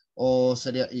go o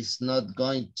sería is not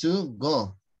going to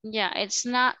go. Yeah, it's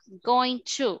not going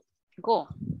to go.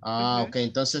 Ok,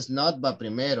 entonces not va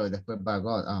primero y después va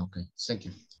go. Ok, thank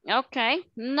you. Okay,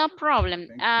 no problem.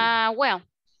 Well,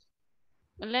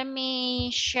 let me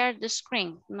share the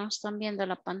screen. No están viendo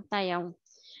la pantalla aún.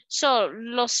 So,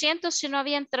 lo siento si no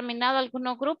habían terminado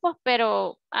algunos grupos,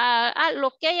 pero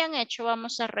lo que hayan hecho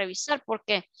vamos a revisar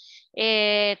porque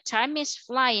time is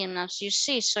flying, as you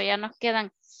see. So, ya nos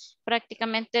quedan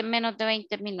prácticamente menos de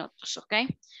 20 minutos, okay?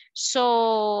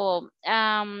 So,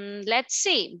 let's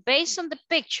see. Based on the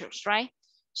pictures, right?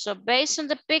 So, based on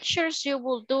the pictures, you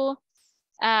will do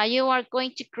you are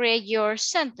going to create your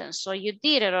sentence. So you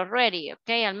did it already,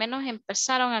 okay? Al menos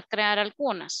empezaron a crear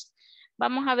algunas.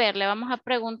 Vamos a ver, le vamos a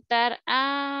preguntar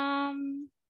a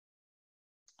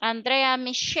Andrea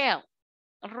Michelle.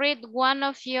 Read one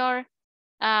of your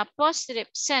positive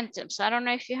sentence. I don't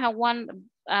know if you have one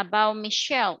about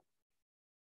Michelle.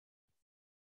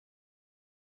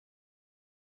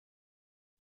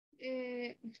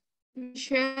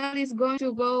 Michelle is going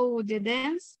to go the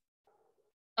dance.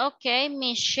 Okay,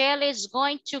 Michelle is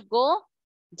going to go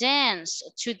dance,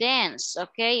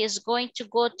 okay? Is going to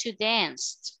go to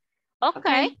dance.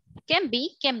 Okay, can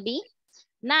be.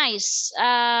 Nice.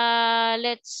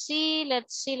 Let's see.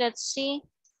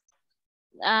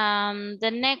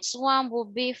 The next one will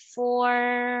be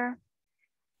for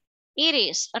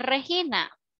Iris, Regina.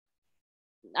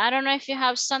 I don't know if you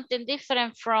have something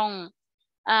different from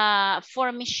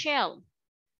for Michelle.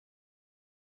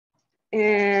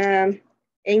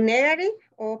 In negative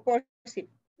or positive?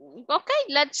 Okay,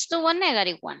 let's do a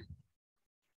negative one.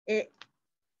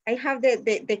 I have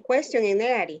the question in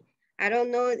negative. I don't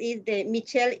know if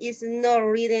Michelle is not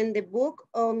reading the book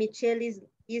or Michelle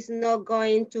is not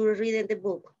going to read the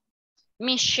book.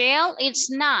 Michelle is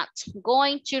not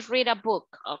going to read a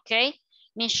book, okay?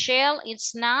 Michelle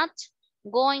is not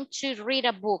going to read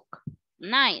a book.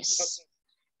 Nice.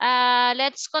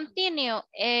 Let's continue.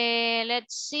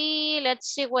 Let's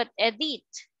see what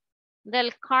Edith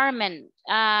del Carmen.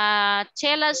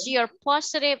 Tell us your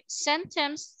positive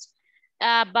sentence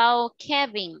about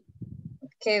Kevin.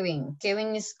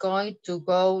 Kevin is going to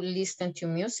go listen to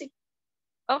music.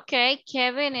 Okay,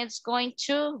 Kevin is going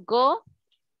to go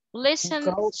listen.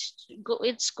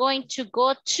 It's going to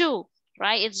go to,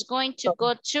 right? It's going to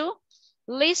go to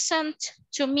listen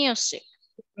to music.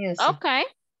 Okay.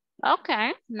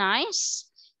 Okay,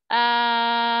 nice.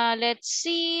 Let's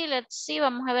see.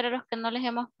 Vamos a ver a los que no les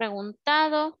hemos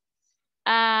preguntado.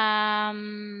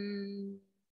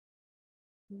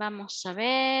 Vamos a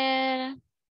ver.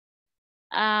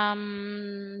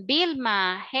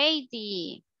 Vilma,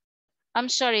 Heidi. I'm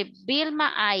sorry,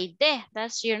 Vilma Aide.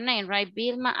 That's your name, right?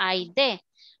 Vilma Aide.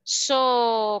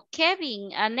 So,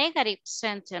 Kevin, a negative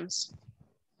sentence.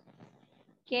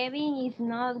 Kevin is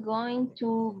not going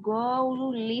to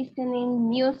go listening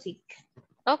music.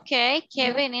 Okay,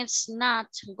 Kevin is not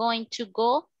going to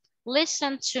go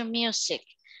listen to music.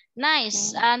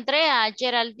 Nice. Andrea,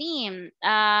 Geraldine,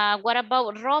 what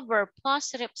about Robert?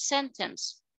 Positive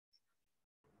sentence.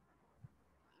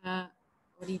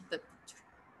 Ahorita.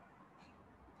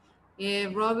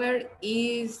 Robert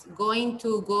is going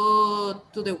to go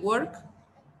to the work.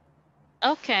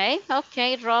 Okay,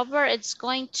 okay. Robert is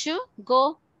going to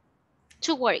go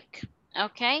to work.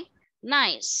 Okay,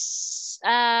 nice.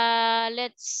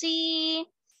 Let's see.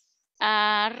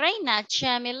 Reina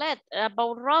Chamilet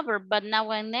about Robert, but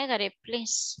now in negative,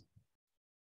 please.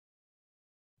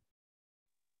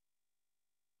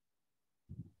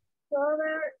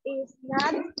 Robert is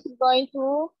not going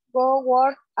to go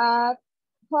work at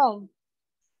home.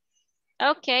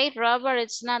 Okay, Robert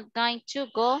is not going to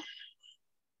go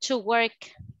to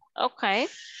work. Okay,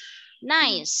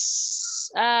 nice.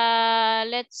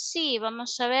 Let's see,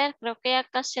 vamos a ver, creo que ya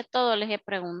casi a todos les he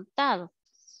preguntado.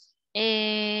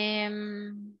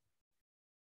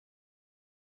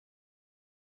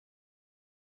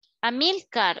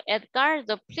 Amilcar,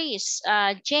 Edgardo, please.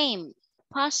 James,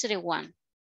 positive one.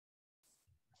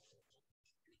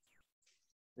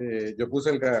 Yo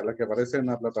puse la que aparece en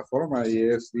la plataforma y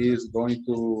es is going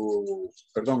to,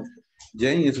 perdón,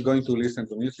 Jane is going to listen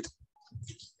to music.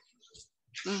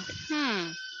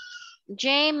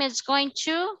 James is going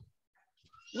to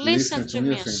listen to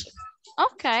music.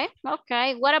 Okay,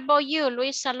 okay. What about you,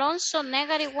 Luis Alonso?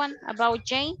 Negative one about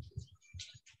Jane.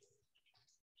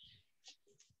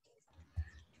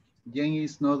 Jane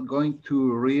is not going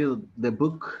to read the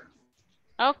book.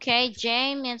 Okay,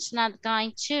 James is not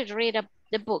going to read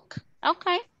the book.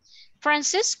 Okay.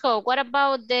 Francisco, what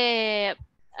about the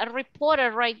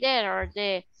reporter right there, or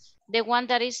the one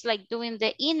that is like doing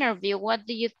the interview? What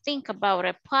do you think about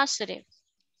it? Positive.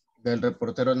 Del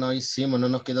reportero no hicimos, no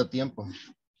nos quedó tiempo.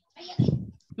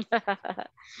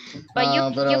 But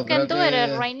you can do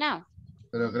it right now.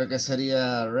 Pero creo que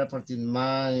sería reporting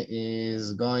man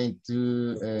is going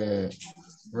to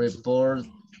report.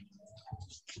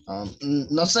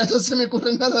 No sé, no se me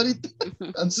ocurre nada ahorita.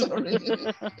 I'm sorry.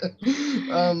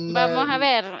 Vamos a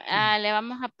ver, le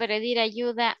vamos a pedir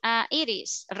ayuda a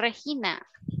Iris. Regina.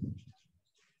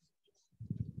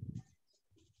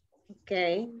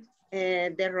 Okay.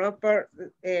 The report,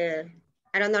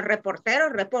 I don't know, reportero,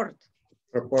 report.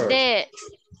 The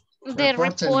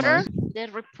reporter. The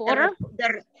reporter.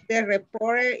 The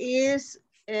reporter is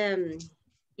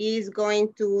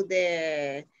going to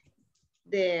the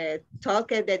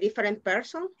talk at the different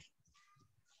person.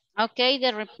 Okay,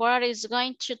 the reporter is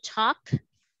going to talk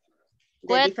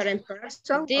with different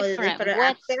person, different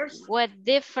actors. With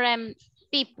different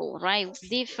people, right?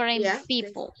 Different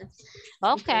people.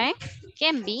 Okay,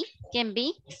 can be.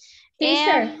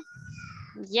 Teacher.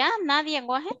 Yeah, Nadia,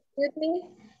 go ahead. Excuse me.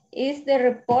 Is the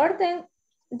report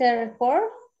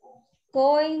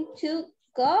going to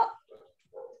go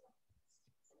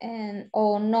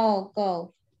or no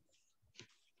go?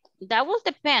 That will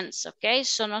depends, okay?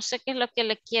 So no sé qué es lo que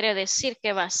le quiere decir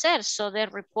que va a hacer. So the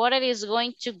reporter is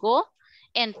going to go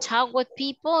and talk with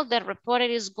people. The reporter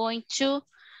is going to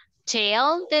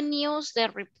tell the news. The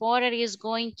reporter is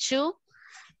going to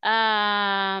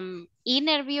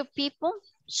interview people.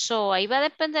 So ahí va a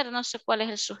depender, no sé cuál es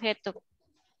el sujeto.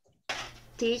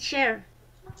 Teacher.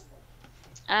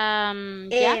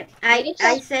 Yeah. I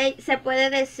say, se puede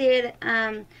decir,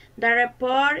 the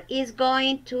report is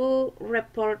going to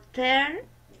reportar,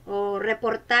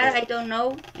 I don't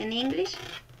know in English.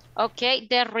 Okay,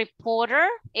 the reporter,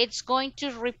 it's going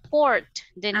to report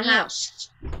the news.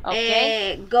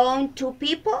 Okay. Going to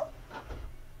people.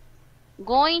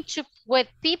 Going to with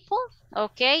people,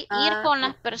 okay. Ir con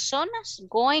las personas,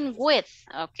 going with,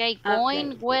 okay.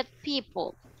 Going with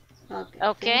people.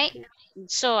 Okay.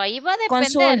 So ahí va a depender.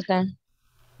 Consulta.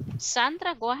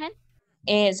 Sandra, go ahead.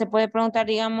 Se puede preguntar,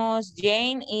 digamos,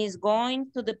 Jane is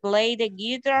going to play the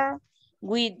guitar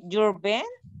with your band.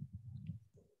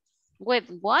 With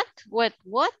what? With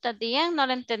what? At the end no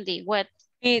lo entendí. With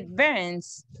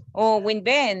bands. O with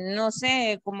band, no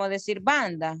sé cómo decir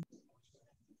banda.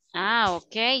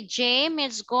 Okay.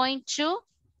 James is going to,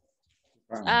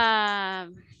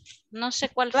 no sé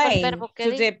cuál fue el verbo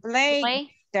que dijo. Play.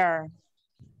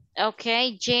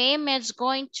 Okay, James is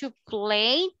going to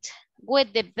play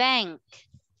with the band.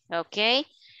 Okay,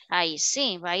 ahí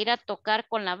sí, va a ir a tocar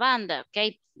con la banda.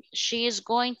 Okay, she is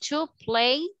going to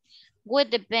play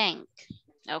with the band.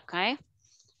 Okay,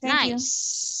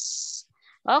 nice.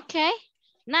 Okay,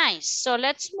 nice. So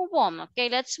let's move on. Okay,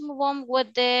 let's move on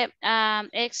with the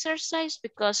exercise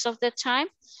because of the time.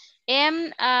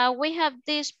 And we have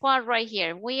this part right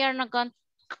here. We are not going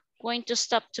to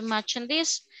stop too much on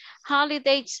this.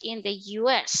 Holidays in the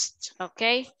US,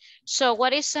 okay? So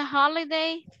what is a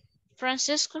holiday,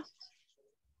 Francisco?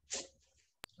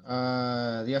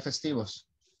 Días festivos.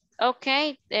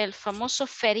 Okay, el famoso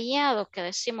feriado que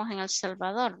decimos en El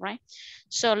Salvador, right?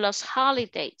 So los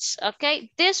holidays,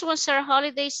 okay? These ones are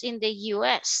holidays in the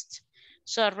US.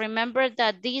 So remember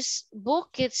that this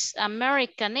book is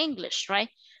American English,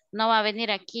 right? No va a venir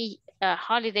aquí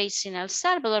holidays in El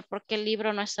Salvador porque el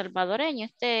libro no es salvadoreño,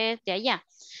 este es de allá.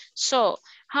 So,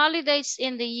 holidays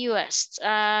in the US.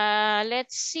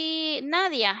 Let's see,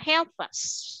 Nadia, help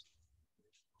us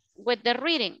with the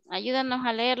reading. Ayúdanos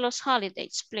a leer los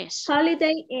holidays, please.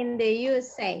 Holiday in the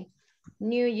USA.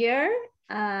 New Year,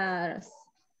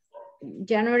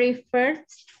 January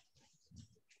 1st.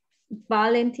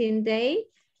 Valentine's Day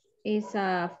is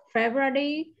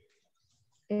February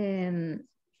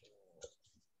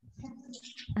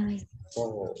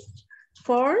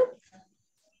 4th.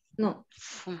 No.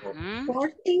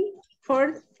 14.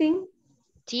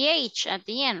 TH at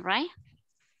the end, right?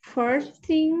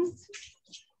 14.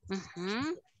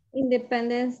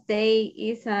 Independence Day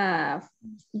is July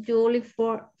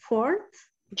 4th.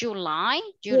 July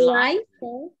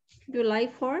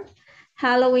 4th.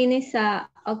 Halloween is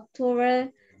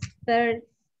October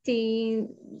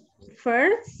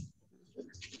 31st.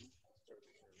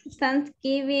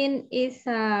 Thanksgiving is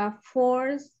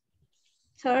 4th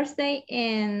Thursday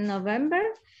in November,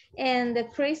 and the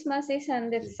Christmas is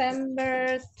on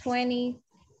December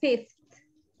 25th.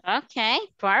 Okay,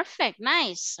 perfect,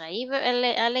 nice. Ahí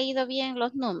ha leído bien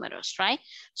los números, right?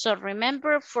 So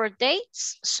remember for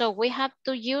dates, so we have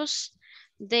to use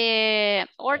the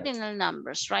ordinal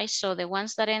numbers, right? So the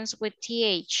ones that ends with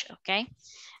TH, okay?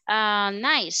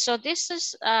 Nice, so this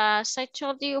is, as I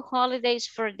told you, holidays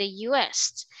for the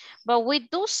US, but we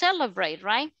do celebrate,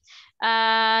 right?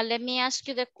 Let me ask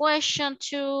you the question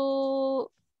to...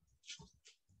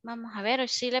 Vamos a ver, hoy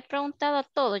sí le he preguntado a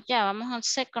todos. Ya, vamos al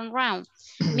second round.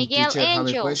 Miguel Teacher,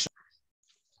 Angel.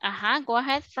 Ajá, go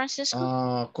ahead,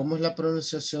 Francisco. ¿Cómo es la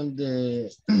pronunciación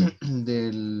de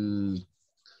del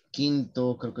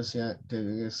quinto, creo que sea,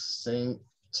 que es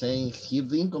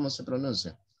Thanksgiving, ¿cómo se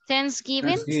pronuncia? Thanksgiving.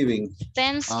 Okay,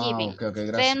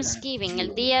 gracias. Thanksgiving,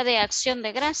 el día de acción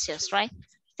de gracias, right?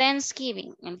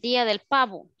 Thanksgiving, el día del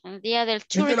pavo, el día del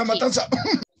turkey. La matanza.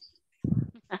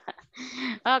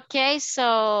 Okay,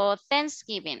 so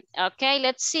Thanksgiving. Okay,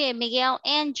 let's see, Miguel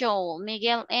Angel.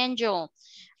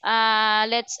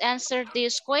 Let's answer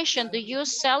this question. Do you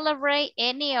celebrate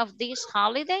any of these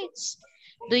holidays?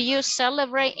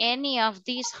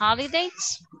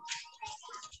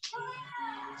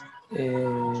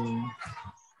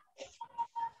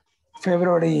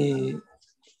 February.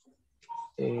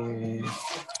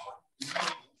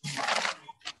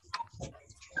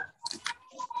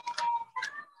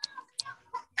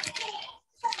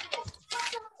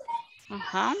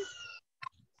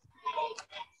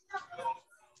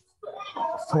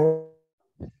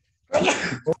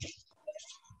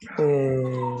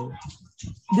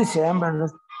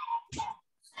 December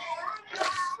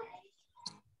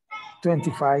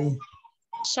 25.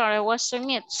 Sorry, I was on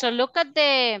mute. So look at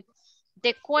the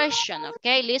question,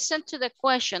 okay? Listen to the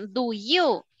question. Do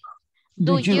you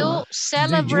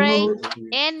celebrate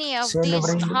any of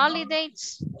these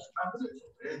holidays?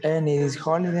 Any of these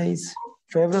holidays?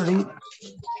 February.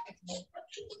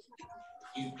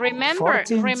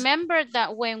 Remember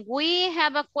that when we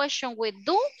have a question with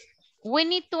do, we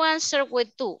need to answer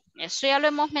with do. Eso ya lo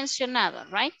hemos mencionado,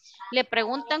 right? Le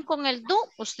preguntan con el do,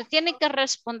 usted tiene que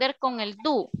responder con el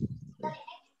do.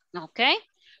 Okay?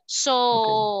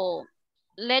 So,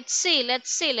 let's see.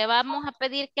 Le vamos a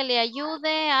pedir que le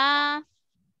ayude a...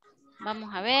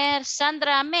 Vamos a ver.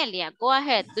 Sandra Amelia, go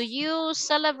ahead. Do you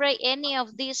celebrate any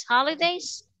of these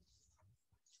holidays?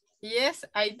 Yes,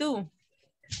 I do.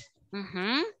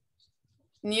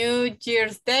 New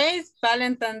Year's Day,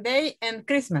 Valentine's Day, and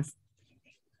Christmas.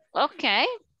 Okay,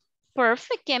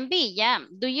 perfect, can be, yeah.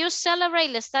 Do you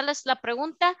celebrate? Les sales la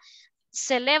pregunta,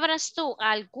 ¿celebras tú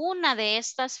alguna de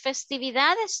estas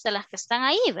festividades de las que están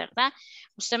ahí, verdad?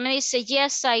 Usted me dice,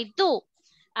 yes, I do.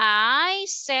 I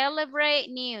celebrate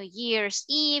New Year's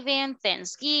Eve,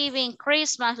 Thanksgiving,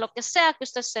 Christmas, lo que sea que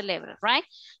usted celebre, right?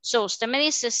 So usted me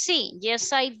dice, sí,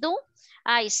 yes, I do.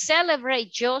 I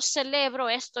celebrate, yo celebro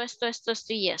esto y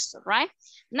esto, right?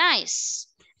 Nice.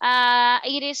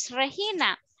 Iris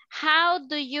Regina, how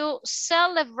do you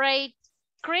celebrate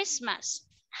Christmas?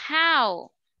 How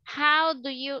do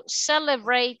you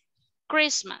celebrate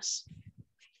Christmas?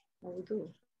 How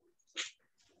do?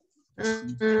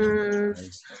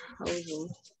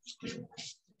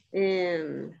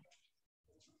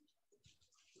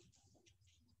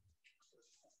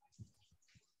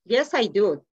 Yes, I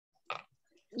do.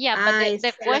 Yeah, but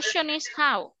the question is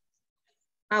how.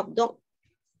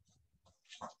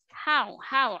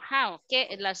 How.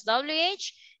 ¿Qué? Las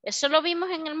WH, eso lo vimos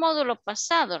en el módulo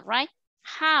pasado, right?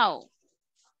 How.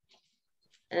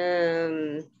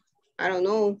 I don't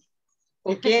know.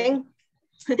 ¿Con quién?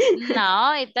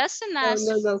 No, it doesn't ask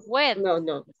with.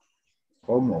 No.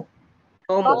 ¿Cómo?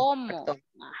 ¿Cómo?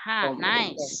 Ajá,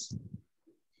 nice.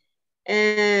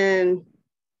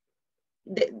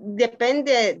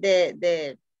 Depende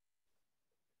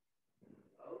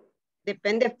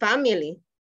depende family.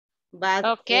 But,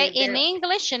 okay, in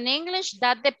English,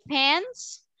 that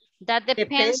depends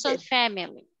on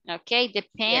family. Okay,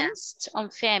 depends on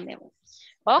family.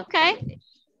 Okay,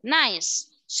 nice.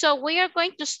 So we are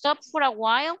going to stop for a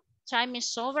while. Time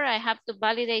is over. I have to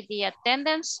validate the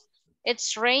attendance.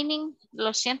 It's raining.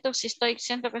 Lo siento si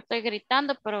siento que estoy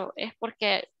gritando, pero es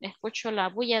porque escucho la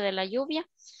bulla de la lluvia.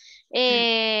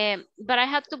 But I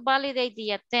have to validate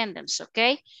the attendance,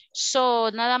 okay? So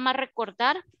nada más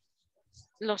recordar,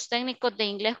 los técnicos de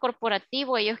inglés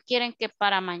corporativo, ellos quieren que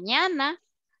para mañana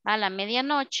a la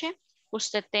medianoche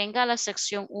usted tenga la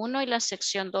sección 1 y la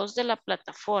sección 2 de la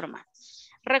plataforma.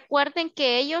 Recuerden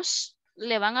que ellos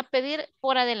le van a pedir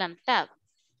por adelantado.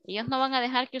 Ellos no van a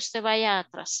dejar que usted vaya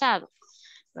atrasado,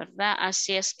 ¿verdad?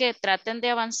 Así es que traten de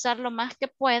avanzar lo más que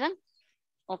puedan,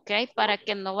 ¿ok? Para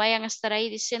que no vayan a estar ahí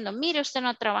diciendo, mire, usted no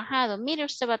ha trabajado, mire,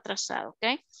 usted va atrasado,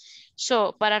 ¿ok?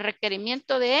 So, para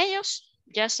requerimiento de ellos,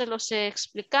 ya se los he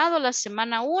explicado, la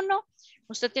semana 1,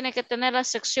 usted tiene que tener la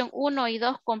sección 1 y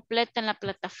 2 completa en la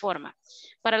plataforma.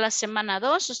 Para la semana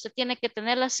 2, usted tiene que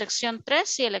tener la sección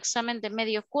 3 y el examen de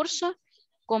medio curso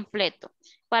completo.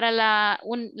 Para la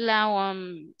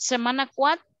semana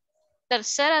 4,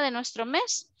 tercera de nuestro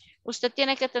mes, usted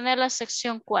tiene que tener la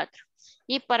sección 4.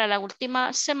 Y para la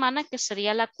última semana, que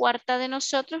sería la cuarta de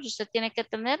nosotros, usted tiene que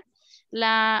tener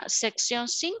la sección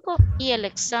 5 y el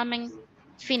examen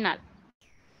final.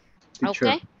 Teacher,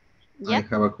 okay. Yeah. I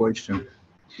have a question.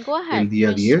 Go ahead. El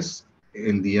día 10,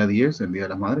 el día de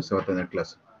las madres, se va a tener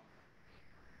clase.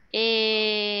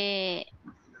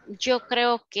 Yo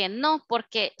creo que no,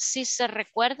 porque si se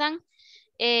recuerdan,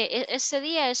 ese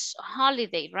día es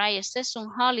holiday, right? Este es un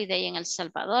holiday en El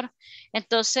Salvador.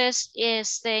 Entonces,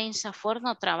 INSAFORP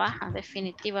no trabaja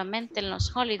definitivamente en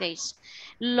los holidays.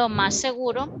 Lo más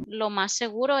seguro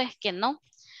es que no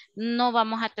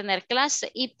vamos a tener clase,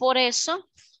 y por eso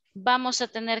vamos a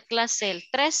tener clase el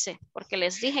 13, porque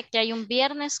les dije que hay un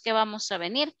viernes que vamos a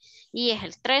venir y es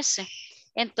el 13.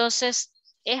 Entonces,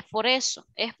 es por eso,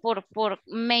 es por,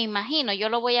 me imagino, yo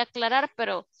lo voy a aclarar,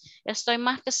 pero estoy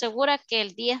más que segura que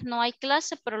el 10 no hay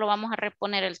clase, pero lo vamos a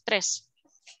reponer el 13,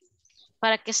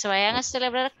 para que se vayan a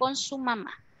celebrar con su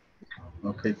mamá.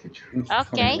 Ok, teacher.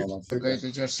 Ok,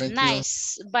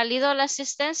 nice. Valido la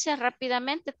asistencia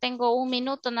rápidamente, tengo un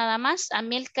minuto nada más.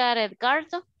 Amilcar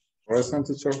Edgardo. Present,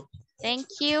 teacher. Thank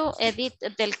you. Edith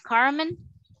del Carmen.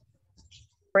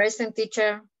 Present,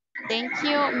 teacher. Thank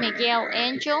you. Miguel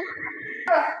Angel.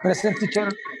 Present, teacher.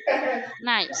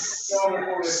 Nice.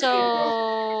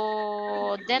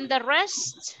 So then the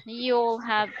rest, you'll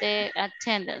have the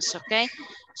attendance, okay?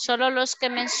 Solo los que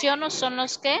menciono son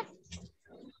los que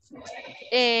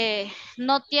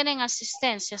no tienen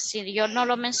asistencia. Si yo no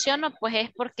lo menciono, pues es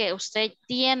porque usted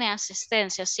tiene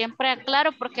asistencia. Siempre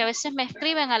aclaro, porque a veces me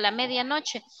escriben a la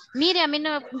medianoche. Mire, a mí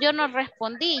yo no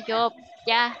respondí, yo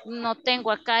ya no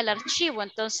tengo acá el archivo.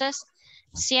 Entonces,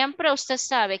 siempre usted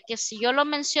sabe que si yo lo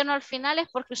menciono al final es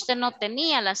porque usted no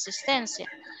tenía la asistencia.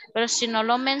 Pero si no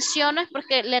lo menciono es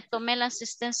porque le tomé la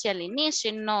asistencia al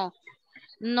inicio y no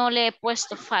le he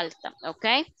puesto falta,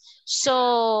 okay?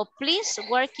 So, please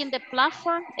work in the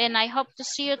platform and I hope to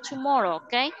see you tomorrow,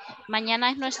 okay?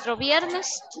 Mañana es nuestro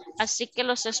viernes, así que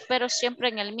los espero siempre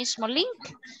en el mismo link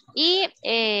y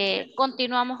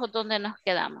continuamos donde nos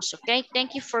quedamos, okay?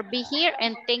 Thank you for being here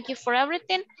and thank you for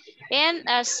everything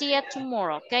and see you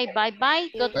tomorrow, okay? Bye-bye,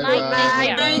 good night,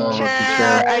 take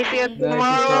care. I see you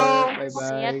tomorrow.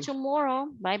 See you tomorrow,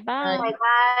 bye-bye.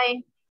 Bye-bye.